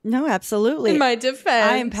 No, absolutely. In my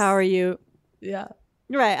defense. I empower you. Yeah.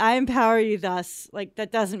 Right. I empower you thus. Like,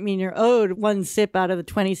 that doesn't mean you're owed one sip out of the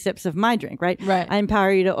 20 sips of my drink, right? Right. I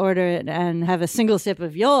empower you to order it and have a single sip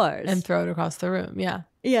of yours. And throw it across the room. Yeah.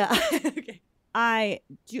 Yeah. Okay. I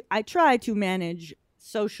try to manage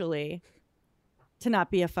socially to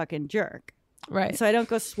not be a fucking jerk. Right. So I don't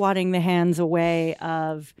go swatting the hands away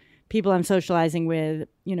of people I'm socializing with,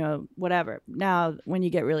 you know, whatever. Now, when you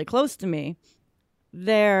get really close to me,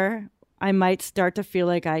 there I might start to feel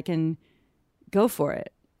like I can go for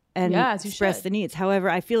it and express the needs. However,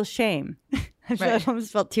 I feel shame. I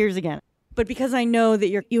almost felt tears again. But because I know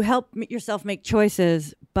that you help yourself make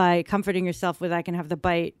choices by comforting yourself with, I can have the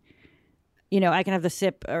bite, I can have the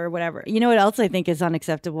sip or whatever. You know what else I think is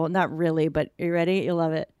unacceptable? Not really, but are you ready? You'll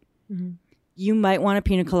love it. Mm-hmm. You might want a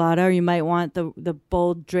pina colada, or you might want the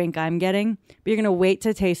bold drink I'm getting, but you're going to wait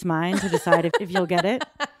to taste mine to decide if you'll get it.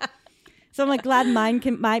 So I'm like, glad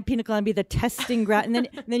my pina colada be the testing ground. And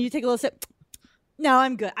then you take a little sip. No,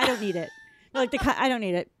 I'm good. I don't need it. I don't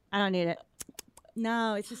need it. I don't need it.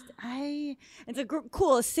 No, it's just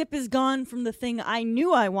cool. A sip is gone from the thing I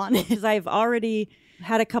knew I wanted. Because I've already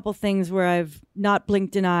had a couple things where I've not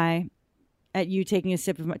blinked an eye at you taking a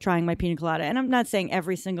sip of trying my pina colada. And I'm not saying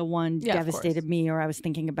every single one devastated me or I was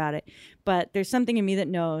thinking about it. But there's something in me that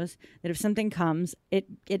knows that if something comes, it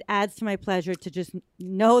adds to my pleasure to just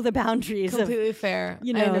know the boundaries. Completely fair.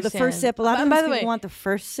 The first sip. A lot of times people want the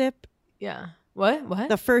first sip. Yeah. What?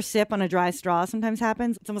 The first sip on a dry straw sometimes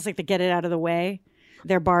happens. It's almost like to get it out of the way.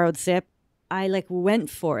 Their borrowed sip. I went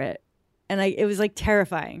for it. And it was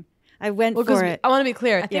terrifying. I went for it. I want to be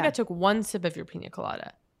clear. I think I took one sip of your pina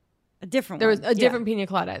colada. A different one. There was a different pina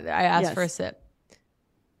colada. I asked for a sip.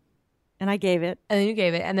 And I gave it. And then you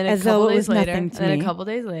gave it. And then a couple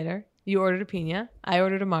days later, you ordered a pina. I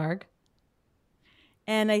ordered a marg.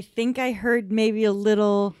 And I think I heard maybe a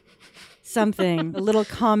little something, a little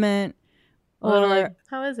comment.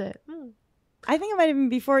 How is it? I think it might have been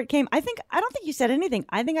before it came. I don't think you said anything.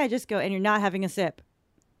 I think I just go, and you're not having a sip.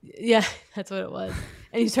 Yeah, that's what it was.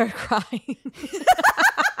 And you started crying.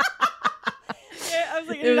 I was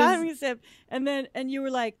like, you're not having a sip. And you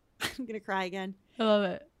were like, I'm going to cry again. I love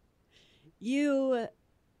it. You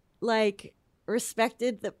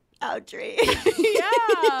respected the boundary.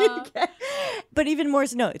 Yeah. But even more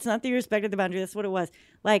so, no, it's not that you respected the boundary. That's what it was.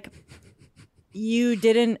 You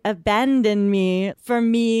didn't abandon me for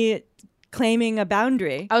me claiming a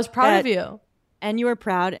boundary. I was proud of you. And you were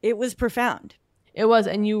proud. It was profound. It was.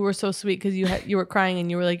 And you were so sweet because you were crying and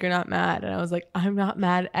you were like, you're not mad. And I was like, I'm not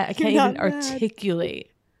mad. I can't even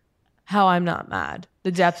articulate how I'm not mad.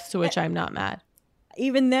 The depths to which I'm not mad.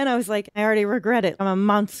 Even then I was like, I already regret it. I'm a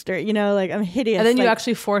monster. I'm hideous. And then you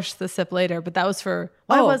actually forced the sip later. But that was for,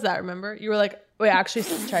 why was that? Remember? You were like, wait, actually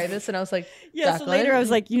try this. And I was like, yeah. So later I was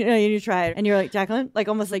like, you need to try it. And you're like, Jacqueline,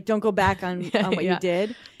 almost don't go back on what you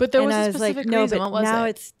did. But there was a specific reason. What was now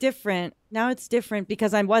it? It's different. Now it's different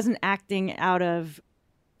because I wasn't acting out of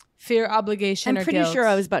fear, obligation, or guilt. I'm pretty sure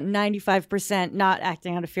I was about 95% not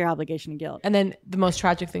acting out of fear, obligation, and guilt. And then the most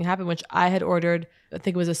tragic thing happened, which I had ordered. I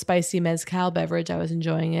think it was a spicy mezcal beverage. I was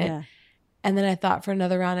enjoying it. Yeah. And then I thought for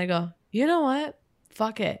another round, I go, you know what?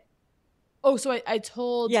 Fuck it. Oh, so I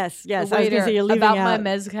told the waiter about my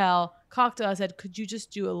mezcal cocktail. I said, could you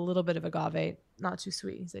just do a little bit of agave? Not too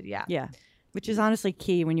sweet. He said, yeah. Yeah. Which is honestly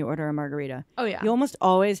key when you order a margarita. Oh, yeah. You almost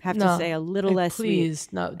always have to say a little less please,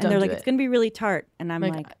 sweet. No, and they're like, it's going to be really tart. And I'm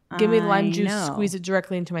like, give me the lime juice, squeeze it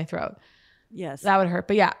directly into my throat. Yes. That would hurt.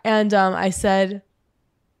 But yeah. And I said,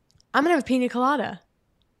 I'm going to have a pina colada.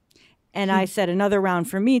 And I said another round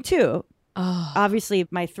for me too. Oh. Obviously,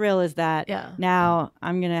 my thrill is that now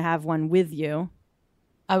I'm going to have one with you.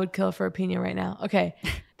 I would kill for a pina right now. Okay.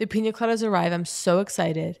 The pina coladas arrive. I'm so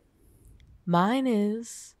excited. Mine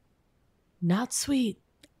is not sweet.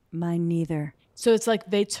 Mine neither. So it's like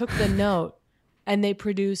they took the note and they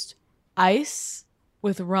produced ice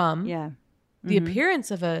with rum. Yeah. The appearance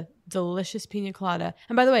of a delicious pina colada.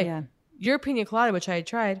 And by the way, your pina colada, which I had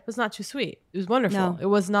tried, was not too sweet. It was wonderful. No, it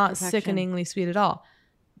was not sickeningly sweet at all.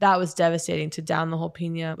 That was devastating to down the whole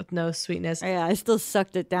pina with no sweetness. Yeah, I still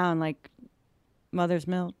sucked it down like mother's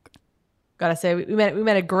milk. Gotta say, we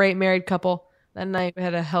met a great married couple that night. We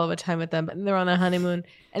had a hell of a time with them, but they were on a honeymoon.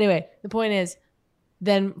 Anyway, the point is,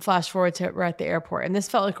 then flash forward to we're at the airport, and this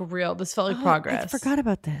felt like progress. I forgot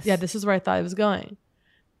about this. Yeah, this is where I thought it was going.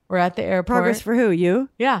 We're at the airport. Progress for who? You?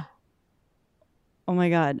 Yeah. Oh my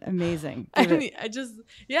God, amazing. Because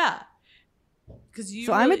you.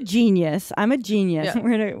 So I'm a genius. Yeah.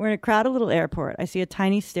 We're in a crowded little airport. I see a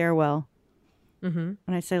tiny stairwell, and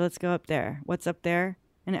I say, "Let's go up there." What's up there?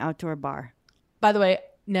 An outdoor bar. By the way,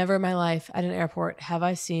 never in my life at an airport have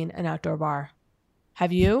I seen an outdoor bar.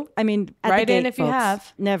 Have you? I mean, at the gate, if you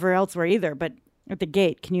have. Never elsewhere either, but at the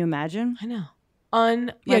gate, can you imagine? I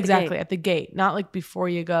know. Exactly. At the gate, not like before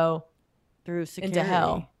you go through security into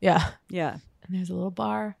hell. Yeah. Yeah. And there's a little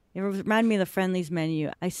bar. It reminded me of the Friendly's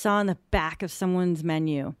menu. I saw on the back of someone's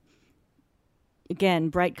menu, again,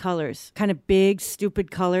 bright colors, kind of big,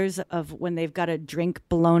 stupid colors of when they've got a drink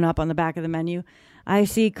blown up on the back of the menu. I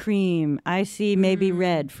see cream. I see maybe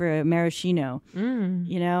red for a maraschino.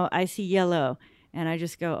 You know, I see yellow. And I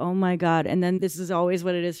just go, oh my God. And then this is always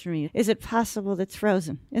what it is for me. Is it possible that's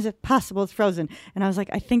frozen? Is it possible it's frozen? And I was like,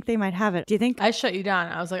 I think they might have it. Do you think? I shut you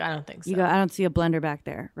down. I was like, I don't think so. You go, I don't see a blender back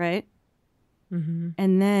there, right? Mm-hmm.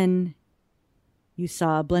 And then you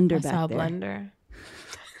saw a blender back there. I saw a blender.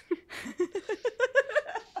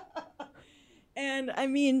 And I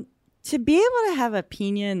mean, to be able to have a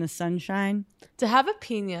pina in the sunshine. To have a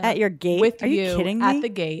pina at your gate. With Are you kidding me? At the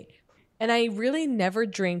gate. And I really never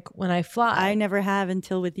drink when I fly. I never have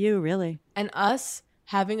until with you, really. And us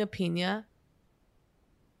having a pina,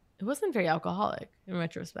 it wasn't very alcoholic in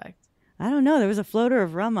retrospect. I don't know. There was a floater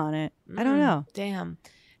of rum on it. I don't know. Damn.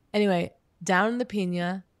 Anyway, down in the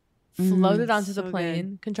pina, floated onto the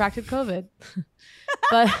plane, contracted COVID.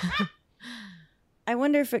 But I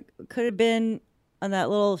wonder if it could have been on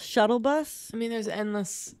that little shuttle bus. I mean, there's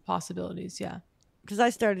endless possibilities, yeah. Because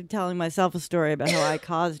I started telling myself a story about how I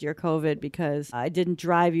caused your COVID because I didn't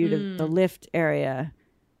drive you to the lift area,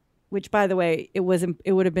 which, by the way, it would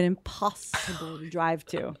have been impossible to drive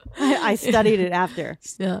to. I studied it after.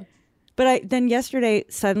 Yeah. But then yesterday,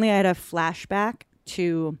 suddenly I had a flashback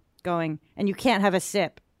to going, and you can't have a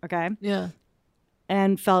sip, okay? Yeah.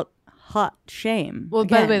 And felt hot shame. Well,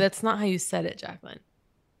 by the way, that's not how you said it, Jacqueline.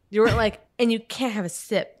 You weren't like, and you can't have a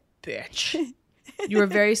sip, bitch. You were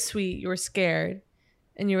very sweet. You were scared.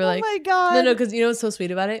 And you were like, oh my God. No, because you know what's so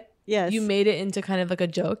sweet about it? Yes. You made it into kind of like a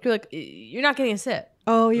joke. You're like, you're not getting a sip.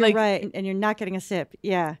 Oh, you're like, right. And you're not getting a sip.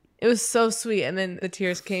 Yeah. It was so sweet. And then the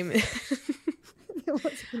tears came.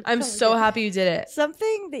 I'm so happy you did it.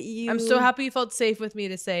 Something that you... I'm so happy you felt safe with me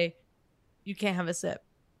to say, you can't have a sip.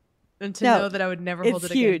 And to know that I would never hold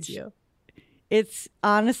it against you. It's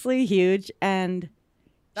honestly huge. And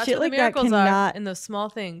that's shit what like the miracles that cannot... are in those small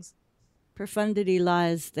things. Profundity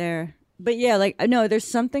lies there. But yeah, like, no, there's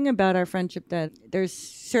something about our friendship that there's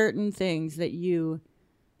certain things that you,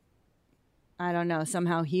 I don't know,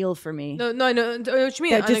 somehow heal for me. No, I know what you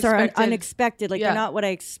mean. That just are unexpected. Like, they're not what I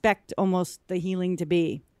expect almost the healing to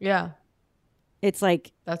be. Yeah. It's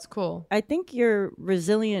like. That's cool. I think you're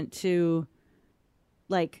resilient to,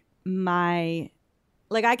 like, I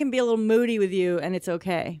can be a little moody with you and it's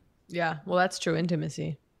okay. Yeah. Well, that's true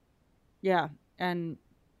intimacy. Yeah. And.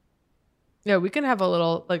 Yeah, we can have a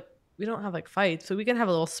little, like, we don't have like fights, so we can have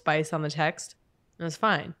a little spice on the text, and it's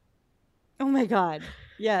fine. Oh my God.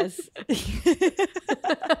 Yes.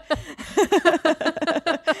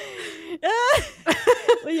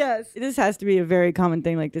 Well, yes. This has to be a very common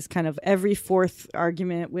thing, like this kind of every fourth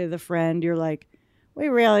argument with a friend, you're like, we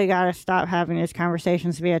really got to stop having these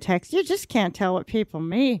conversations via text. You just can't tell what people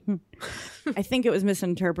mean. I think it was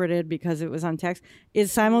misinterpreted because it was on text.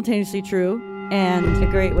 Is simultaneously true and a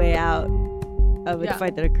great way out of a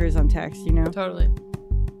fight that occurs on text, you know? Totally.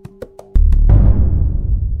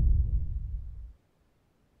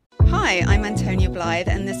 Hi, I'm Antonia Blythe,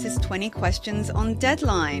 and this is 20 Questions on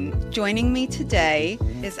Deadline. Joining me today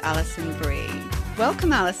is Alison Brie.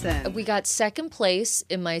 Welcome, Alison. We got second place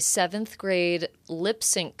in my 7th grade lip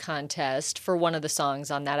sync contest for one of the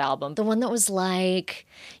songs on that album. The one that was like,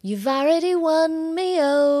 you've already won me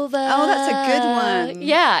over. Oh, that's a good one.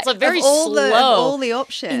 Yeah. It's like very slow. Of all the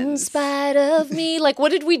options. In spite of me. Like, what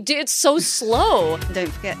did we do? It's so slow. Don't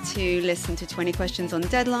forget to listen to 20 Questions on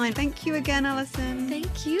Deadline. Thank you again, Alison.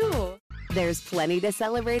 Thank you. There's plenty to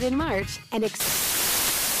celebrate in March and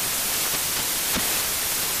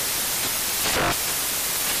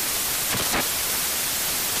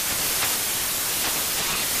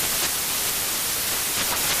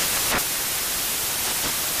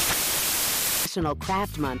National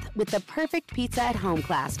Craft Month with the perfect pizza at home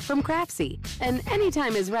class from Craftsy. And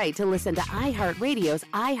anytime is right to listen to iHeartRadio's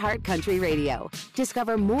iHeart Country Radio.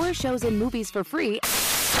 Discover more shows and movies for free.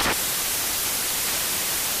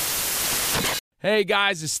 Hey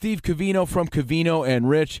guys, it's Steve Covino from Covino and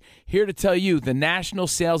Rich, here to tell you the national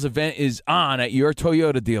sales event is on at your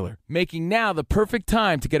Toyota dealer, making now the perfect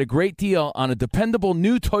time to get a great deal on a dependable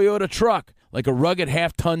new Toyota truck, like a rugged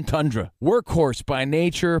half-ton Tundra. Workhorse by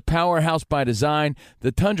nature, powerhouse by design,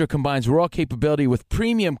 the Tundra combines raw capability with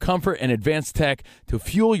premium comfort and advanced tech to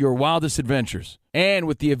fuel your wildest adventures. And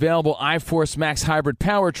with the available iForce Max hybrid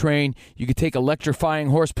powertrain, you can take electrifying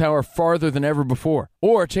horsepower farther than ever before.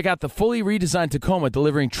 Or check out the fully redesigned Tacoma,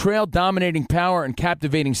 delivering trail-dominating power and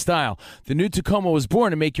captivating style. The new Tacoma was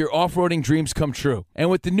born to make your off-roading dreams come true. And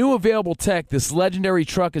with the new available tech, this legendary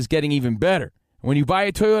truck is getting even better. When you buy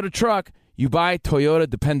a Toyota truck, you buy Toyota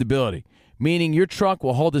dependability, meaning your truck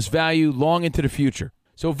will hold its value long into the future.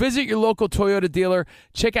 So visit your local Toyota dealer.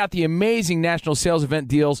 Check out the amazing national sales event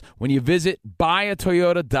deals when you visit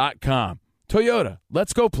buyatoyota.com. Toyota,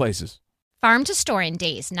 let's go places. Farm to store in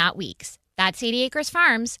days, not weeks. That's 80 Acres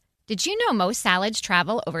Farms. Did you know most salads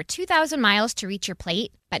travel over 2,000 miles to reach your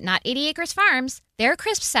plate? But not 80 Acres Farms. Their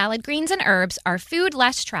crisp salad greens and herbs are food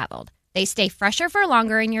less traveled. They stay fresher for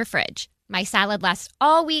longer in your fridge. My salad lasts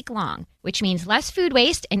all week long, which means less food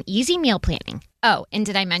waste and easy meal planning. Oh, and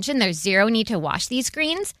did I mention there's zero need to wash these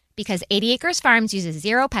greens? Because 80 Acres Farms uses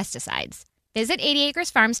zero pesticides. Visit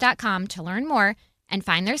 80acresfarms.com to learn more and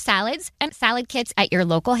find their salads and salad kits at your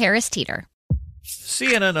local Harris Teeter.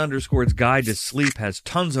 CNN_'s Guide to Sleep has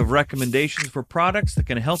tons of recommendations for products that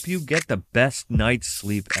can help you get the best night's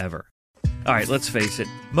sleep ever. All right, let's face it,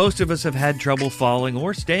 most of us have had trouble falling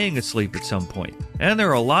or staying asleep at some point, and there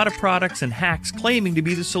are a lot of products and hacks claiming to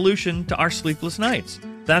be the solution to our sleepless nights.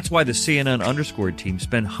 That's why the CNN_ team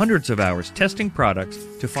spend hundreds of hours testing products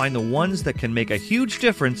to find the ones that can make a huge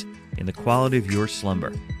difference in the quality of your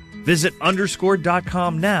slumber. Visit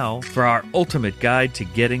underscore.com now for our ultimate guide to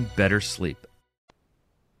getting better sleep.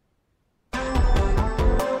 Have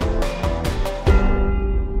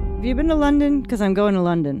you been to London? Because I'm going to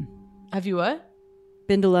London. Have you what?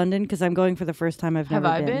 Been to London? Because I'm going for the first time. Have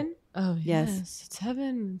I been? Oh, yes. It's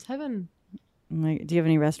heaven. It's heaven. Like, do you have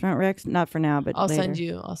any restaurant recs? Not for now, but I'll later. send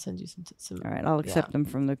you some. All right, I'll accept them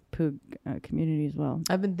from the Poog community as well.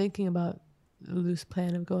 I've been thinking about a loose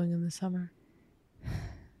plan of going in the summer.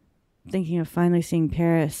 Thinking of finally seeing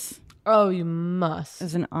Paris. Oh, you must.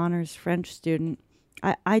 As an honors French student,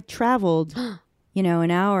 I traveled,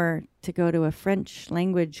 an hour to go to a French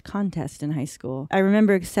language contest in high school. I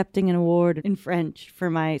remember accepting an award in French for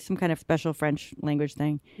some kind of special French language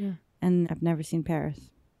thing. Yeah. And I've never seen Paris.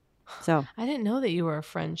 So I didn't know that you were a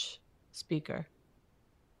French speaker.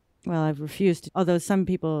 Well, I've refused to, although some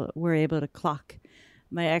people were able to clock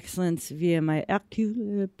my excellence via my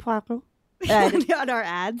Hercule Poirot. On our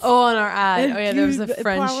ads. Oh, on our ad. Oh, yeah, there was a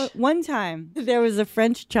French. One time, there was a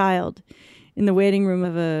French child in the waiting room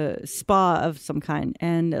of a spa of some kind,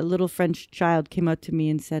 and a little French child came up to me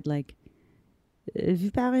and said, like, "Vous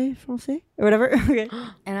parlez français?" or whatever. Okay.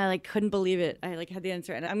 And I couldn't believe it. I had the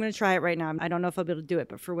answer, and I'm going to try it right now. I don't know if I'll be able to do it,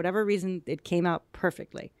 but for whatever reason, it came out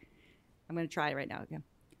perfectly. I'm going to try it right now again.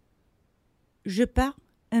 Je parle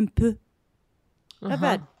un peu. Not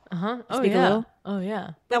bad. Speak a little. Oh,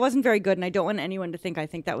 yeah. That wasn't very good, and I don't want anyone to think I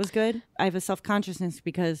think that was good. I have a self-consciousness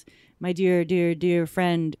because my dear, dear, dear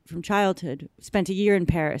friend from childhood spent a year in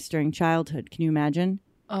Paris during childhood. Can you imagine?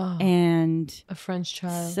 Oh, and a French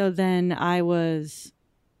child. So then I was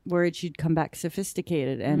worried she'd come back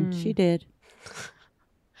sophisticated, and she did.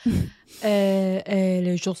 Le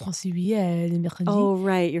jour le mercredi. Oh,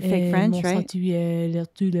 right. You're fake French, right? Yeah,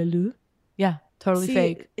 totally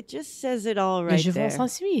fake. It just says it all right je there.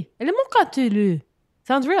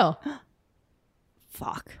 Sounds real.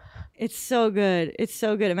 Fuck. It's so good. It's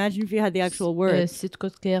so good. Imagine if you had the actual words. See,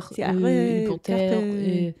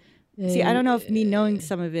 I don't know if me knowing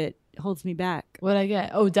some of it holds me back. What I get?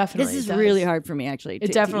 Oh, definitely. This is really hard for me, actually.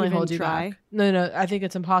 It definitely holds you back. No, I think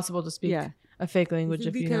it's impossible to speak a fake language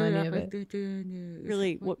if you know any of it.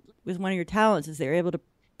 Really, what was one of your talents is they're able to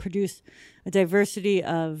produce a diversity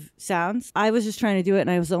of sounds. I was just trying to do it, and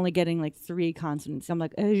I was only getting 3 consonants. I'm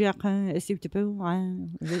like, see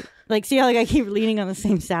how I keep leaning on the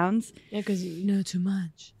same sounds? Yeah, because you know too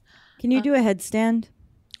much. Can you do a headstand?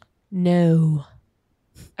 No.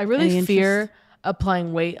 I really fear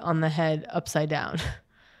applying weight on the head upside down.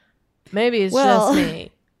 Maybe it's just me.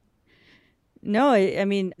 No, I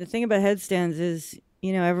mean, the thing about headstands is,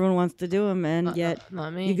 everyone wants to do them, and yet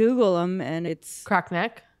not me. You Google them, and it's... Crack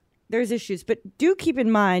neck? There's issues. But do keep in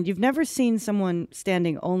mind, you've never seen someone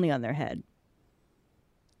standing only on their head.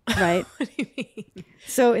 Right? What do you mean?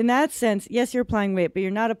 So in that sense, yes, you're applying weight, but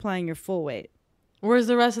you're not applying your full weight. Where's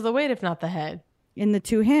the rest of the weight if not the head? In the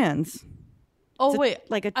 2 hands. Oh, wait.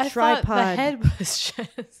 Like a I tripod. Thought the head was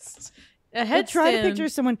just a headstand. Try to picture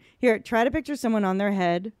someone. Here, try to picture someone on their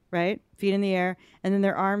head, right? Feet in the air, and then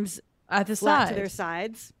their arms at the flat side. To their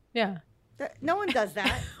sides. Yeah. No one does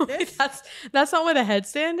that. Wait, that's not what a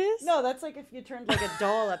headstand is? No, that's like if you turned like a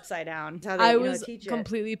doll upside down. That's how they, I was teach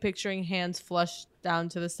completely picturing hands flushed down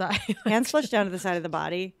to the side. Hands flushed down to the side of the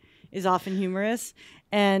body is often humorous,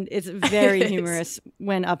 and it's very humorous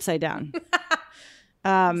when upside down.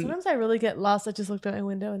 Sometimes I really get lost. I just looked out my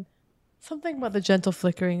window and something about the gentle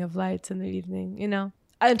flickering of lights in the evening.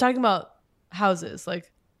 I'm talking about houses,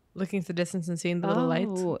 like looking to the distance and seeing the little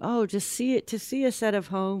lights. Oh, to see a set of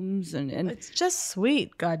homes and it's just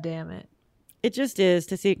sweet. God damn it! It just is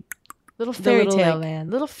to see little fairy tale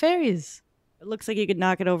land, little fairies. It looks like you could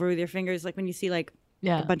knock it over with your fingers, like when you see a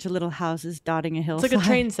bunch of little houses dotting a hillside. It's like a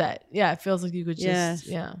train set. Yeah, it feels like you could just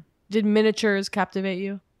Did miniatures captivate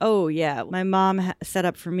you? Oh, yeah. My mom set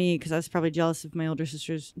up for me, because I was probably jealous of my older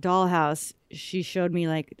sister's dollhouse. She showed me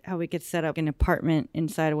like how we could set up an apartment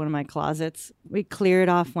inside of one of my closets. We cleared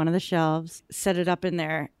off one of the shelves, set it up in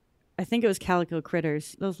there. I think it was Calico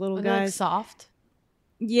Critters, those little Are guys. they like soft?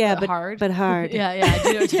 Yeah, but hard. But hard. Yeah, I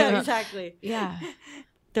do know what you're Yeah, talking about. exactly. Yeah.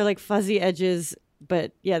 They're like fuzzy edges,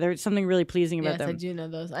 but yeah, there's something really pleasing about Yes, them. I do know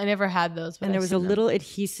those. I never had those, but And there I've was a seen them. little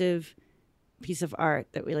adhesive piece of art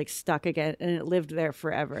that we like stuck again, and it lived there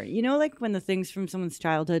forever. You know, like when the things from someone's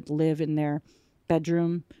childhood live in their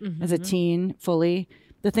bedroom as a Mhm. teen fully,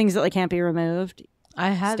 the things that like can't be removed.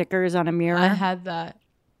 I had stickers on a mirror. I had that.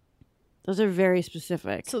 Those are very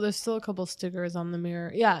specific. So there's still a couple stickers on the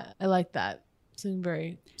mirror. Yeah, I like that. Something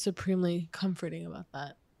very supremely comforting about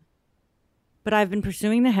that. But I've been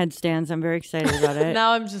pursuing the headstands. I'm very excited about it.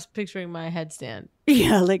 Now I'm just picturing my headstand.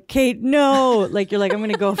 Yeah, like Kate, no. Like you're like, I'm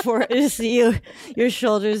gonna go for it. I just see you, your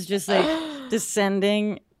shoulders just like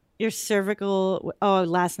descending, your cervical. Oh,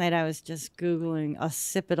 last night I was just Googling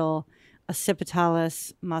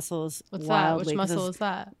occipitalis muscles. What's wildly, that? Which 'cause muscle is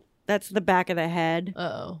that? That's the back of the head.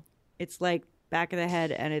 Uh-oh. It's like back of the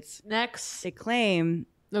head, and it's next. They claim.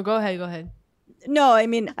 No, go ahead. No, I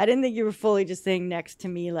mean, I didn't think you were fully just saying next to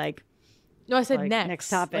me, like. No, I said like, next. Next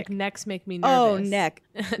topic. Like necks make me nervous. Oh, neck.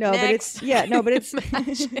 No, but it's but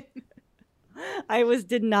it's. I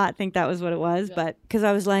did not think that was what it was, but because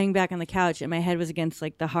I was laying back on the couch and my head was against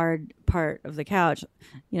like the hard part of the couch,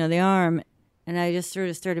 you know, the arm, and I just sort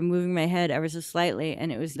of started moving my head ever so slightly,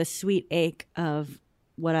 and it was the sweet ache of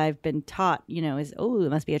what I've been taught, you know, is, oh, it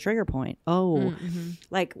must be a trigger point. Oh,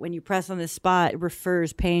 like when you press on this spot, it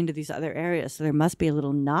refers pain to these other areas. So there must be a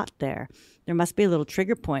little knot there. There must be a little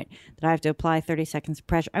trigger point that I have to apply 30 seconds of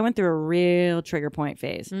pressure. I went through a real trigger point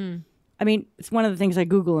phase. I mean, it's one of the things I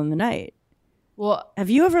Google in the night. Well,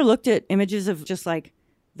 have you ever looked at images of just like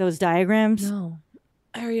those diagrams? No.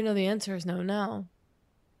 I already know the answer is no. No?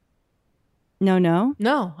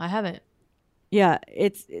 No, I haven't. Yeah,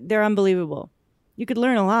 they're unbelievable. You could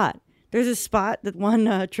learn a lot. There's a spot that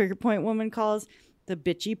one trigger point woman calls the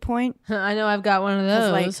bitchy point. I know I've got one of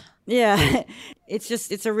those. Like, yeah.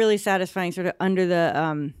 It's a really satisfying sort of under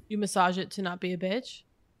the... You massage it to not be a bitch?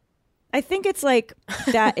 I think it's like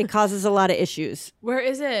that it causes a lot of issues. Where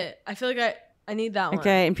is it? I feel like I need that one.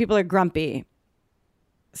 Okay, and people are grumpy.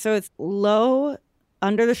 So it's low,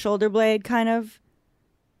 under the shoulder blade, kind of.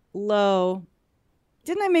 Low.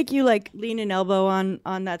 Didn't I make you like lean an elbow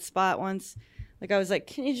on that spot once? Like I was like,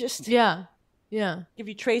 can you just... Yeah. If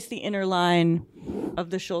you trace the inner line of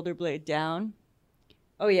the shoulder blade down.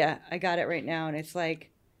 Oh yeah, I got it right now. And it's like,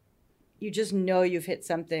 you just know you've hit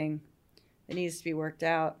something that needs to be worked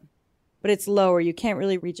out. But it's lower. You can't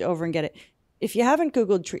really reach over and get it. If you haven't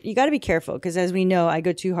Googled, you got to be careful because as we know, I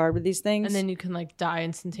go too hard with these things. And then you can like die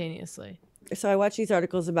instantaneously. So I watch these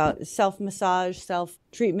articles about self-massage,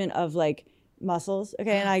 self-treatment of like muscles.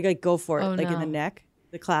 Okay, and I like go for it, in the neck.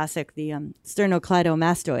 The classic, the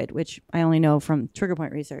sternocleidomastoid, which I only know from trigger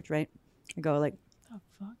point research, right? I go like, oh,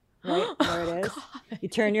 fuck. Right, there it is. You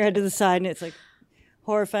turn your head to the side and it's like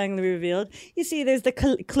horrifyingly revealed. You see, there's the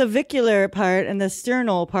clavicular part and the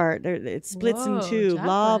sternal part. It splits in two,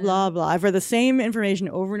 blah, blah, blah. I've read the same information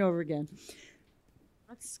over and over again.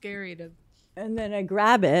 That's scary to... And then I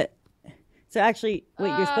grab it. So actually,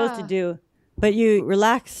 what you're supposed to do, but you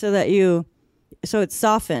relax so it's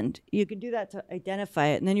softened. You can do that to identify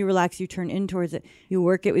it. And then you relax, you turn in towards it. You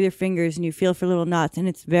work it with your fingers and you feel for little knots. And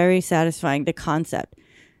it's very satisfying, the concept.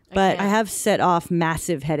 But I have set off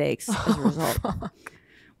massive headaches as a result.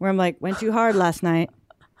 Where I'm like, went too hard last night.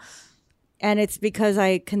 And it's because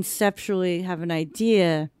I conceptually have an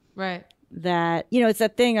idea. Right. That, it's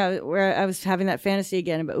that thing where I was having that fantasy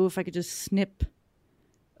again. But, if I could just snip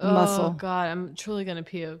the muscle. Oh, God, I'm truly going to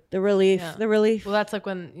puke. The relief. Yeah. The relief. Well, that's like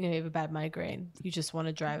when you have a bad migraine. You just want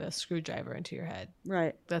to drive a screwdriver into your head.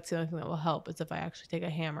 Right. That's the only thing that will help is if I actually take a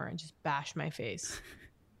hammer and just bash my face.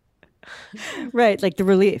 Right, like the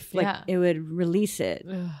relief. Like Yeah. it would release it.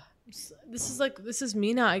 This is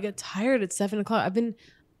me now. I get tired at 7 o'clock. I've been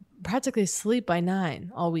practically asleep by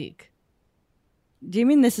 9 all week. Do you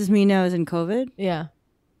mean this is me now as in COVID? Yeah.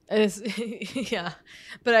 Yeah.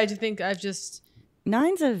 But I do think I've just...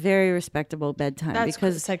 9's a very respectable bedtime. That's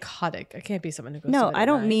because psychotic. I can't be someone who goes to No, bed I at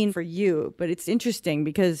don't 9. mean for you, but it's interesting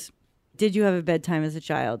because did you have a bedtime as a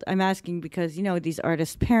child? I'm asking because, these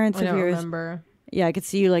artist parents I of don't yours. remember. Yeah, I could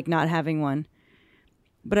see you like not having one.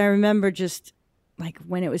 But I remember just like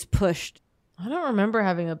when it was pushed. I don't remember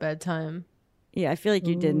having a bedtime. Yeah, I feel like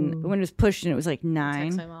you didn't. When it was pushed and it was like 9.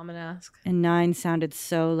 Text my mom and ask. And 9 sounded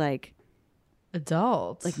so like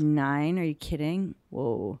adult. Like 9? Are you kidding?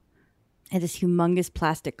 Whoa. I had this humongous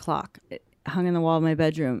plastic clock. hung in the wall of my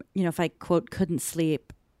bedroom. You know, if I, quote, couldn't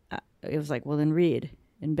sleep, it was like, well, then read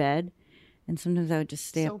in bed. And sometimes I would just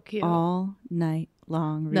stay up all night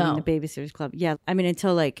long reading The Babysitter's Club. Yeah. I mean,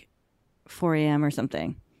 until like 4 a.m. or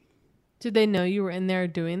something. Did they know you were in there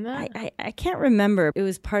doing that? I can't remember. It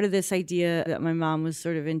was part of this idea that my mom was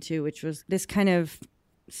sort of into, which was this kind of,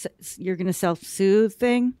 you're going to self-soothe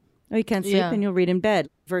thing. Oh, you can't sleep and you'll read in bed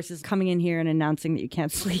versus coming in here and announcing that you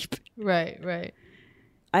can't sleep. Right.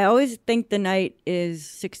 I always think the night is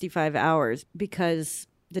 65 hours because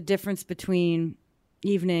the difference between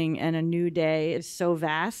evening and a new day is so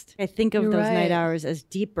vast. I think of those night hours as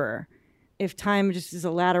deeper. If time just is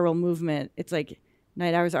a lateral movement, it's like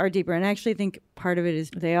night hours are deeper. And I actually think part of it is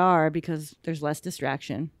they are because there's less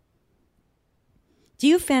distraction. Do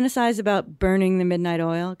you fantasize about burning the midnight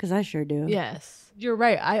oil? Because I sure do. Yes. You're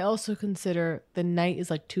right. I also consider the night is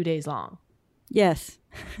like 2 days long. Yes.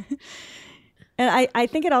 And I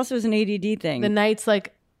think it also is an ADD thing. The night's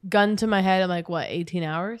like gun to my head. I'm like, what, 18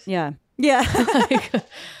 hours? Yeah.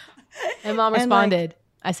 And mom responded.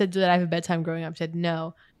 I said, did I have a bedtime growing up? She said,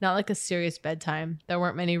 no, not like a serious bedtime. There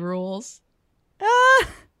weren't many rules.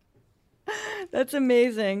 That's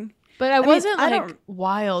amazing. But I wasn't like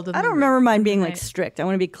wild. I don't remember mine being like strict. I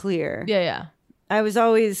want to be clear. Yeah. I was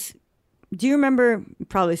always... Do you remember?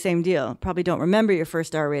 Probably same deal. Probably don't remember your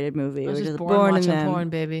first R-rated movie. I was just born watching porn,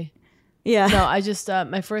 baby. Yeah. No, I just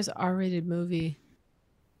my first R-rated movie.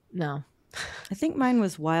 No. I think mine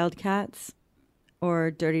was Wildcats or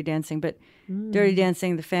Dirty Dancing. But Dirty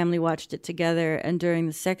Dancing, the family watched it together, and during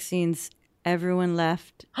the sex scenes, everyone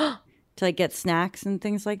left to like get snacks and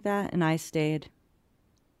things like that, and I stayed.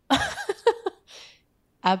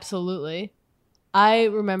 Absolutely. I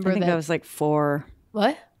remember. I think I was like 4.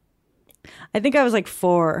 What? I think I was like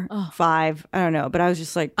 4, 5. I don't know. But I was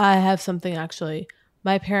just like... I have something actually.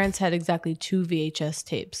 My parents had exactly 2 VHS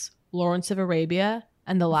tapes. Lawrence of Arabia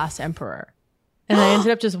and The Last Emperor. And I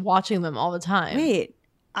ended up just watching them all the time. Wait.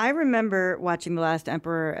 I remember watching The Last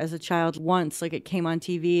Emperor as a child once. Like it came on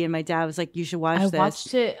TV and my dad was like, you should watch this. I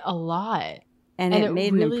watched it a lot. And it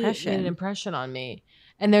made an impression. Made an impression on me.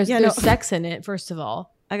 And there's sex in it, first of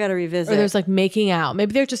all. I got to revisit. Or there's like making out.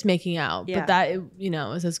 Maybe they're just making out. Yeah. But that,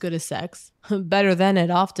 is as good as sex. Better than it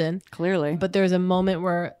often. Clearly. But there's a moment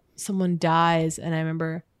where someone dies. And I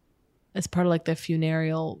remember as part of like the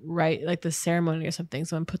funeral, right? Like the ceremony or something.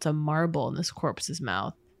 Someone puts a marble in this corpse's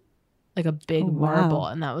mouth. Like a big marble. Wow.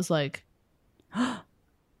 And that was like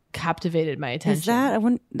captivated my attention. Is that?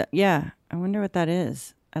 I wonder what that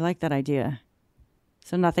is. I like that idea.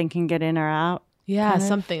 So nothing can get in or out. Yeah,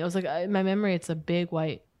 something. It was like, in my memory, it's a big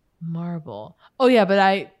white marble. Oh, yeah,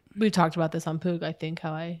 but we talked about this on Poog, I think,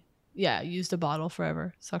 how I used a bottle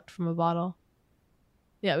forever. Sucked from a bottle.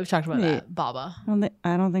 Yeah, we've talked about that. Baba.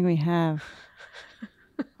 I don't think we have.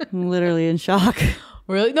 I'm literally in shock.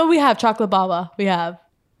 Really? No, we have chocolate Baba. We have.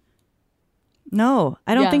 No,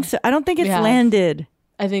 I don't think so. I don't think it's landed.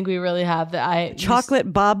 I think we really have.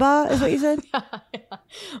 Chocolate Baba is what you said? Yeah.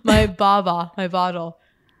 My Baba, my bottle.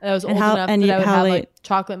 I was old enough that I would have like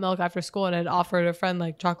chocolate milk after school, and I'd offer a friend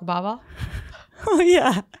like chocolate Baba. Oh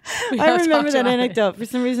yeah, I remember that anecdote. For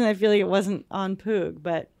some reason, I feel like it wasn't on Poog,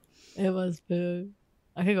 but it was Poog.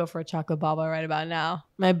 I could go for a chocolate Baba right about now.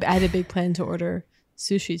 I had a big plan to order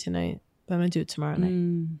sushi tonight, but I'm gonna do it tomorrow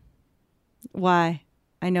night. Why?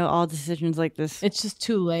 I know all decisions like this. It's just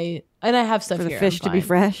too late, and I have stuff for the here. Fish to be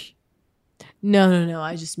fresh. No.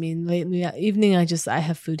 I just mean late in the evening. I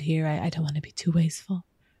have food here. I don't want to be too wasteful.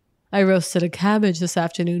 I roasted a cabbage this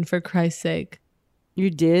afternoon, for Christ's sake. You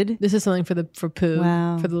did? This is something for Pooh,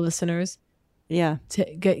 for the listeners. Yeah.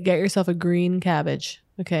 Get yourself a green cabbage,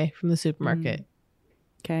 okay, from the supermarket.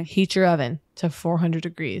 Okay. Heat your oven to 400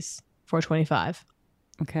 degrees, 425.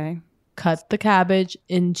 Okay. Cut the cabbage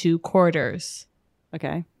into quarters.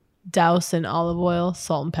 Okay. Douse in olive oil,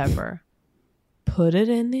 salt, and pepper. Put it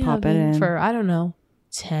in the oven for,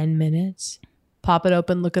 10 minutes. Pop it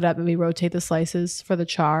open, look it up, maybe rotate the slices for the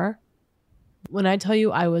char. When I tell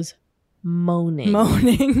you I was moaning.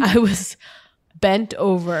 I was bent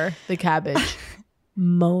over the cabbage,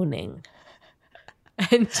 moaning.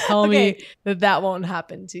 And tell me that won't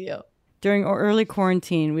happen to you. During early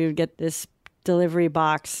quarantine, we would get this delivery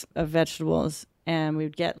box of vegetables, and we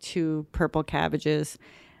would get 2 purple cabbages.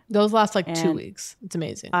 Those last like 2 weeks. It's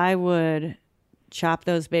amazing. I would chop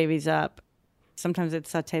those babies up. Sometimes I'd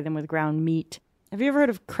saute them with ground meat. Have you ever heard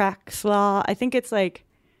of crack slaw? I think it's like...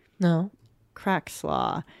 No. Crack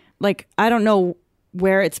slaw. Like, I don't know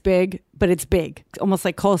where it's big, but it's big. It's almost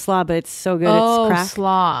like coleslaw, but it's so good it's crack.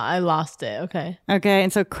 Slaw. I lost it. Okay. Okay,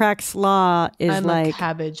 and so crack slaw is I'm like...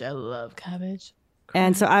 cabbage. I love cabbage.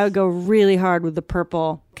 And so I would go really hard with the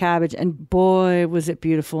purple cabbage. And boy, was it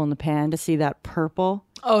beautiful in the pan to see that purple.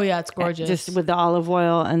 Oh, yeah, it's gorgeous. Just with the olive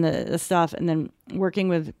oil and the stuff. And then working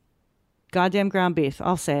with goddamn ground beef.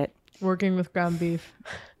 I'll say it. Working with ground beef.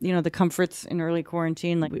 You know, the comforts in early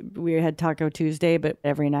quarantine. Like we had Taco Tuesday, but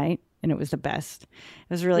every night. And it was the best. It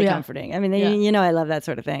was really comforting. I mean, you know I love that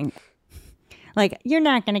sort of thing. Like, you're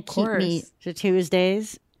not going to keep me to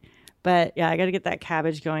Tuesdays. But yeah, I got to get that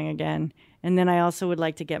cabbage going again. And then I also would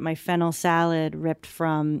like to get my fennel salad ripped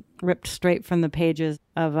straight from the pages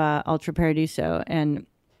of Ultra Paradiso. And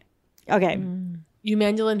okay, you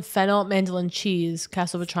mandolin fennel, mandolin cheese,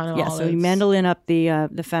 Castelvetrano olives. So you mandolin up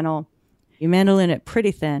the fennel. You mandolin it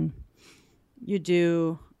pretty thin. You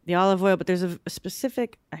do the olive oil, but there's a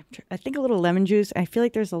specific, I think a little lemon juice. I feel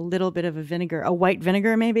like there's a little bit of a vinegar, a white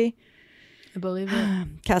vinegar maybe. I believe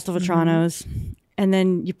it. Castelvetranos. And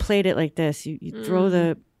then you plate it like this. You throw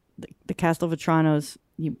the Castelvetranos,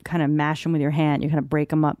 you kind of mash them with your hand. You kind of break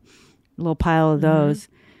them up, a little pile of those.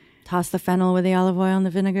 Toss the fennel with the olive oil and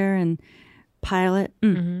the vinegar and pile it.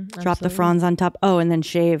 Drop the fronds on top. Oh, and then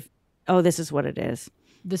shave. Oh, this is what it is.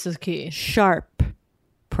 This is key. Sharp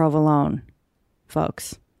provolone,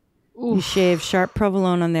 folks. Oof. You shave sharp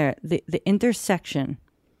provolone on there. The intersection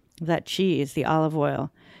of that cheese, the olive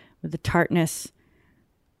oil, with the tartness.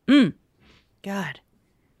 God.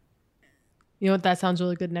 You know what? That sounds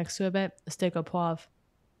really good next to a bit? A steak au poivre,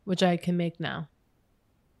 which I can make now.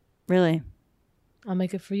 Really? I'll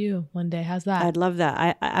make it for you one day. How's that? I'd love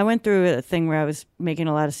that. I went through a thing where I was making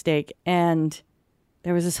a lot of steak, and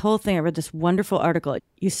there was this whole thing. I read this wonderful article.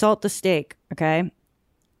 You salt the steak, okay?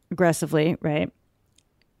 Aggressively, right?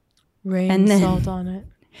 Rain salt on it.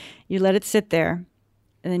 You let it sit there,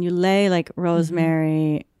 and then you lay like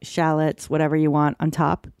rosemary, shallots, whatever you want on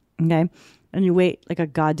top, okay? And you wait like a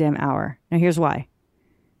goddamn hour. Now here's why.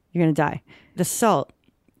 You're going to die. The salt,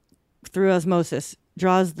 through osmosis,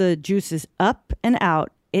 draws the juices up and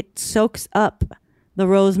out. It soaks up the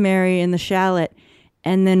rosemary and the shallot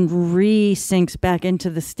and then re-sinks back into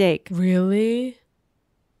the steak. Really?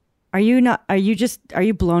 Are you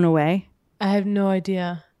blown away? I have no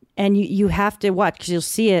idea. And you have to watch because you'll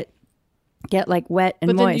see it get like wet and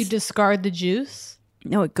moist. But then you discard the juice?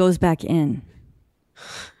 No, it goes back in.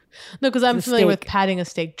 No, because I'm familiar with patting a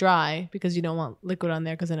steak dry because you don't want liquid on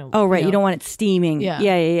there because then it. Oh, right. You don't want it steaming. Yeah.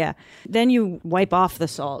 Yeah. Then you wipe off the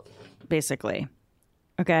salt, basically.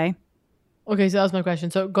 Okay. Okay, so that was my question.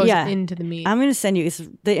 So it goes into the meat. I'm going to send you.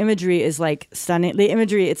 The imagery is like stunning. The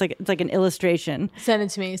imagery, it's like an illustration. Send it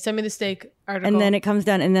to me. Send me the steak article. And then it comes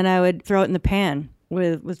down, and then I would throw it in the pan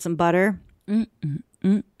with some butter. Look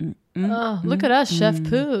at us, Chef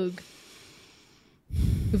Poog.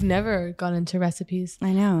 We've never gone into recipes.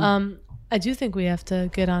 I know. I do think we have to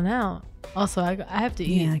get on out. Also, I have to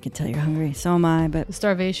eat. Yeah, I can tell you're hungry. So am I, but the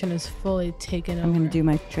starvation is fully taken over. I'm going to do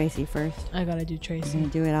my Tracy first. I got to do Tracy. I'm going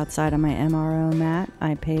to do it outside on my MRO mat.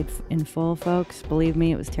 I paid in full, folks. Believe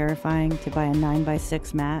me, it was terrifying to buy a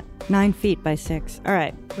 9x6 mat. 9 feet by 6. All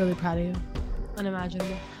right. Really proud of you.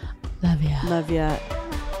 Unimaginable. Love ya. Love ya.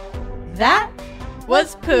 That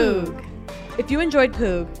was Poog. If you enjoyed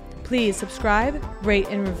Poog, please subscribe, rate,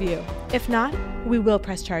 and review. If not, we will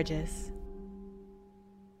press charges.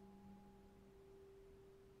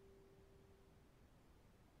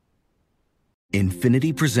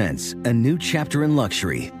 Infiniti presents a new chapter in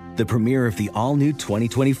luxury, the premiere of the all-new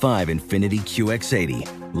 2025 Infiniti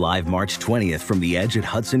QX80, live March 20th from the Edge at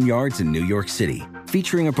Hudson Yards in New York City,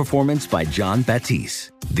 featuring a performance by Jon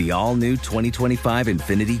Batiste. The all-new 2025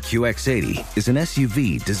 Infiniti QX80 is an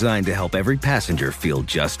SUV designed to help every passenger feel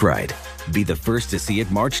just right. Be the first to see it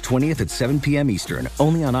March 20th at 7 p.m. Eastern,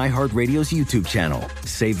 only on iHeartRadio's YouTube channel.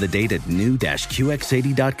 Save the date at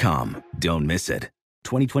new-QX80.com. Don't miss it.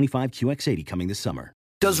 2025 QX80 coming this summer.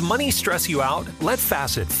 Does money stress you out? Let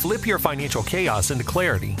Facet flip your financial chaos into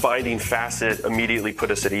clarity. Finding Facet immediately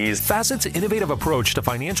put us at ease. Facet's innovative approach to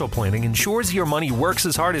financial planning ensures your money works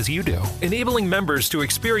as hard as you do, enabling members to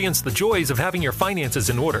experience the joys of having your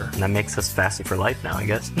finances in order. And that makes us Facet for life now, I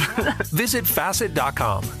guess. Visit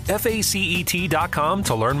Facet.com, FACET.com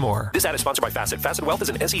to learn more. This ad is sponsored by Facet. Facet Wealth is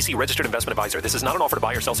an SEC registered investment advisor. This is not an offer to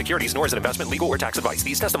buy or sell securities, nor is it investment, legal, or tax advice.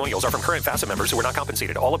 These testimonials are from current Facet members who are not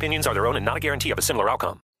compensated. All opinions are their own and not a guarantee of a similar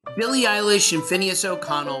outcome. Billie Eilish and Phineas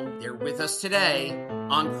O'Connell, they're with us today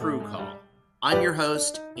on Crew Call. I'm your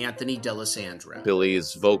host, Anthony D'Alessandro.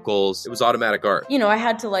 Billie's vocals, it was automatic art. You know, I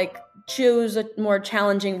had to choose a more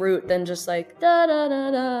challenging route than just da da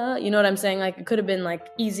da da. You know what I'm saying? It could have been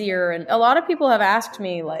easier. And a lot of people have asked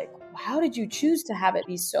me how did you choose to have it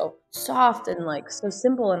be so soft and like so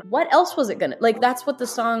simple? And what else was it gonna, like, that's what the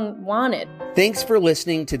song wanted. Thanks for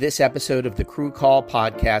listening to this episode of the Crew Call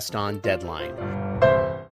podcast on Deadline.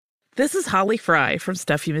 This is Holly Fry from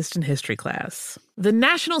Stuff You Missed in History Class. The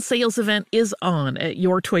national sales event is on at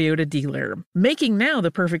your Toyota dealer, making now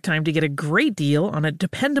the perfect time to get a great deal on a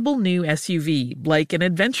dependable new SUV, like an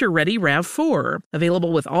adventure-ready RAV4.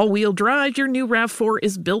 Available with all-wheel drive, your new RAV4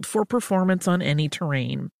 is built for performance on any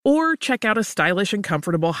terrain. Or check out a stylish and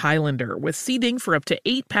comfortable Highlander with seating for up to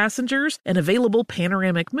 8 passengers and available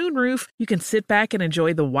panoramic moonroof. You can sit back and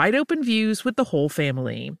enjoy the wide-open views with the whole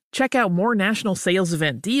family. Check out more national sales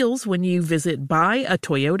event deals when you visit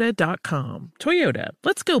buyatoyota.com. Toyota,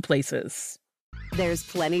 let's go places. There's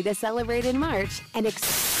plenty to celebrate in March and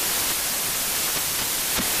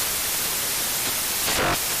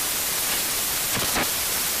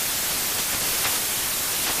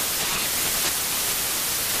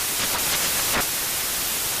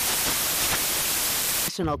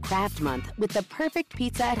National Craft Month with the perfect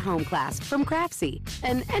pizza at home class from Craftsy.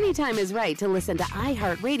 And anytime is right to listen to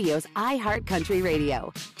iHeartRadio's iHeart Country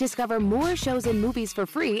Radio. Discover more shows and movies for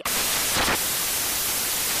free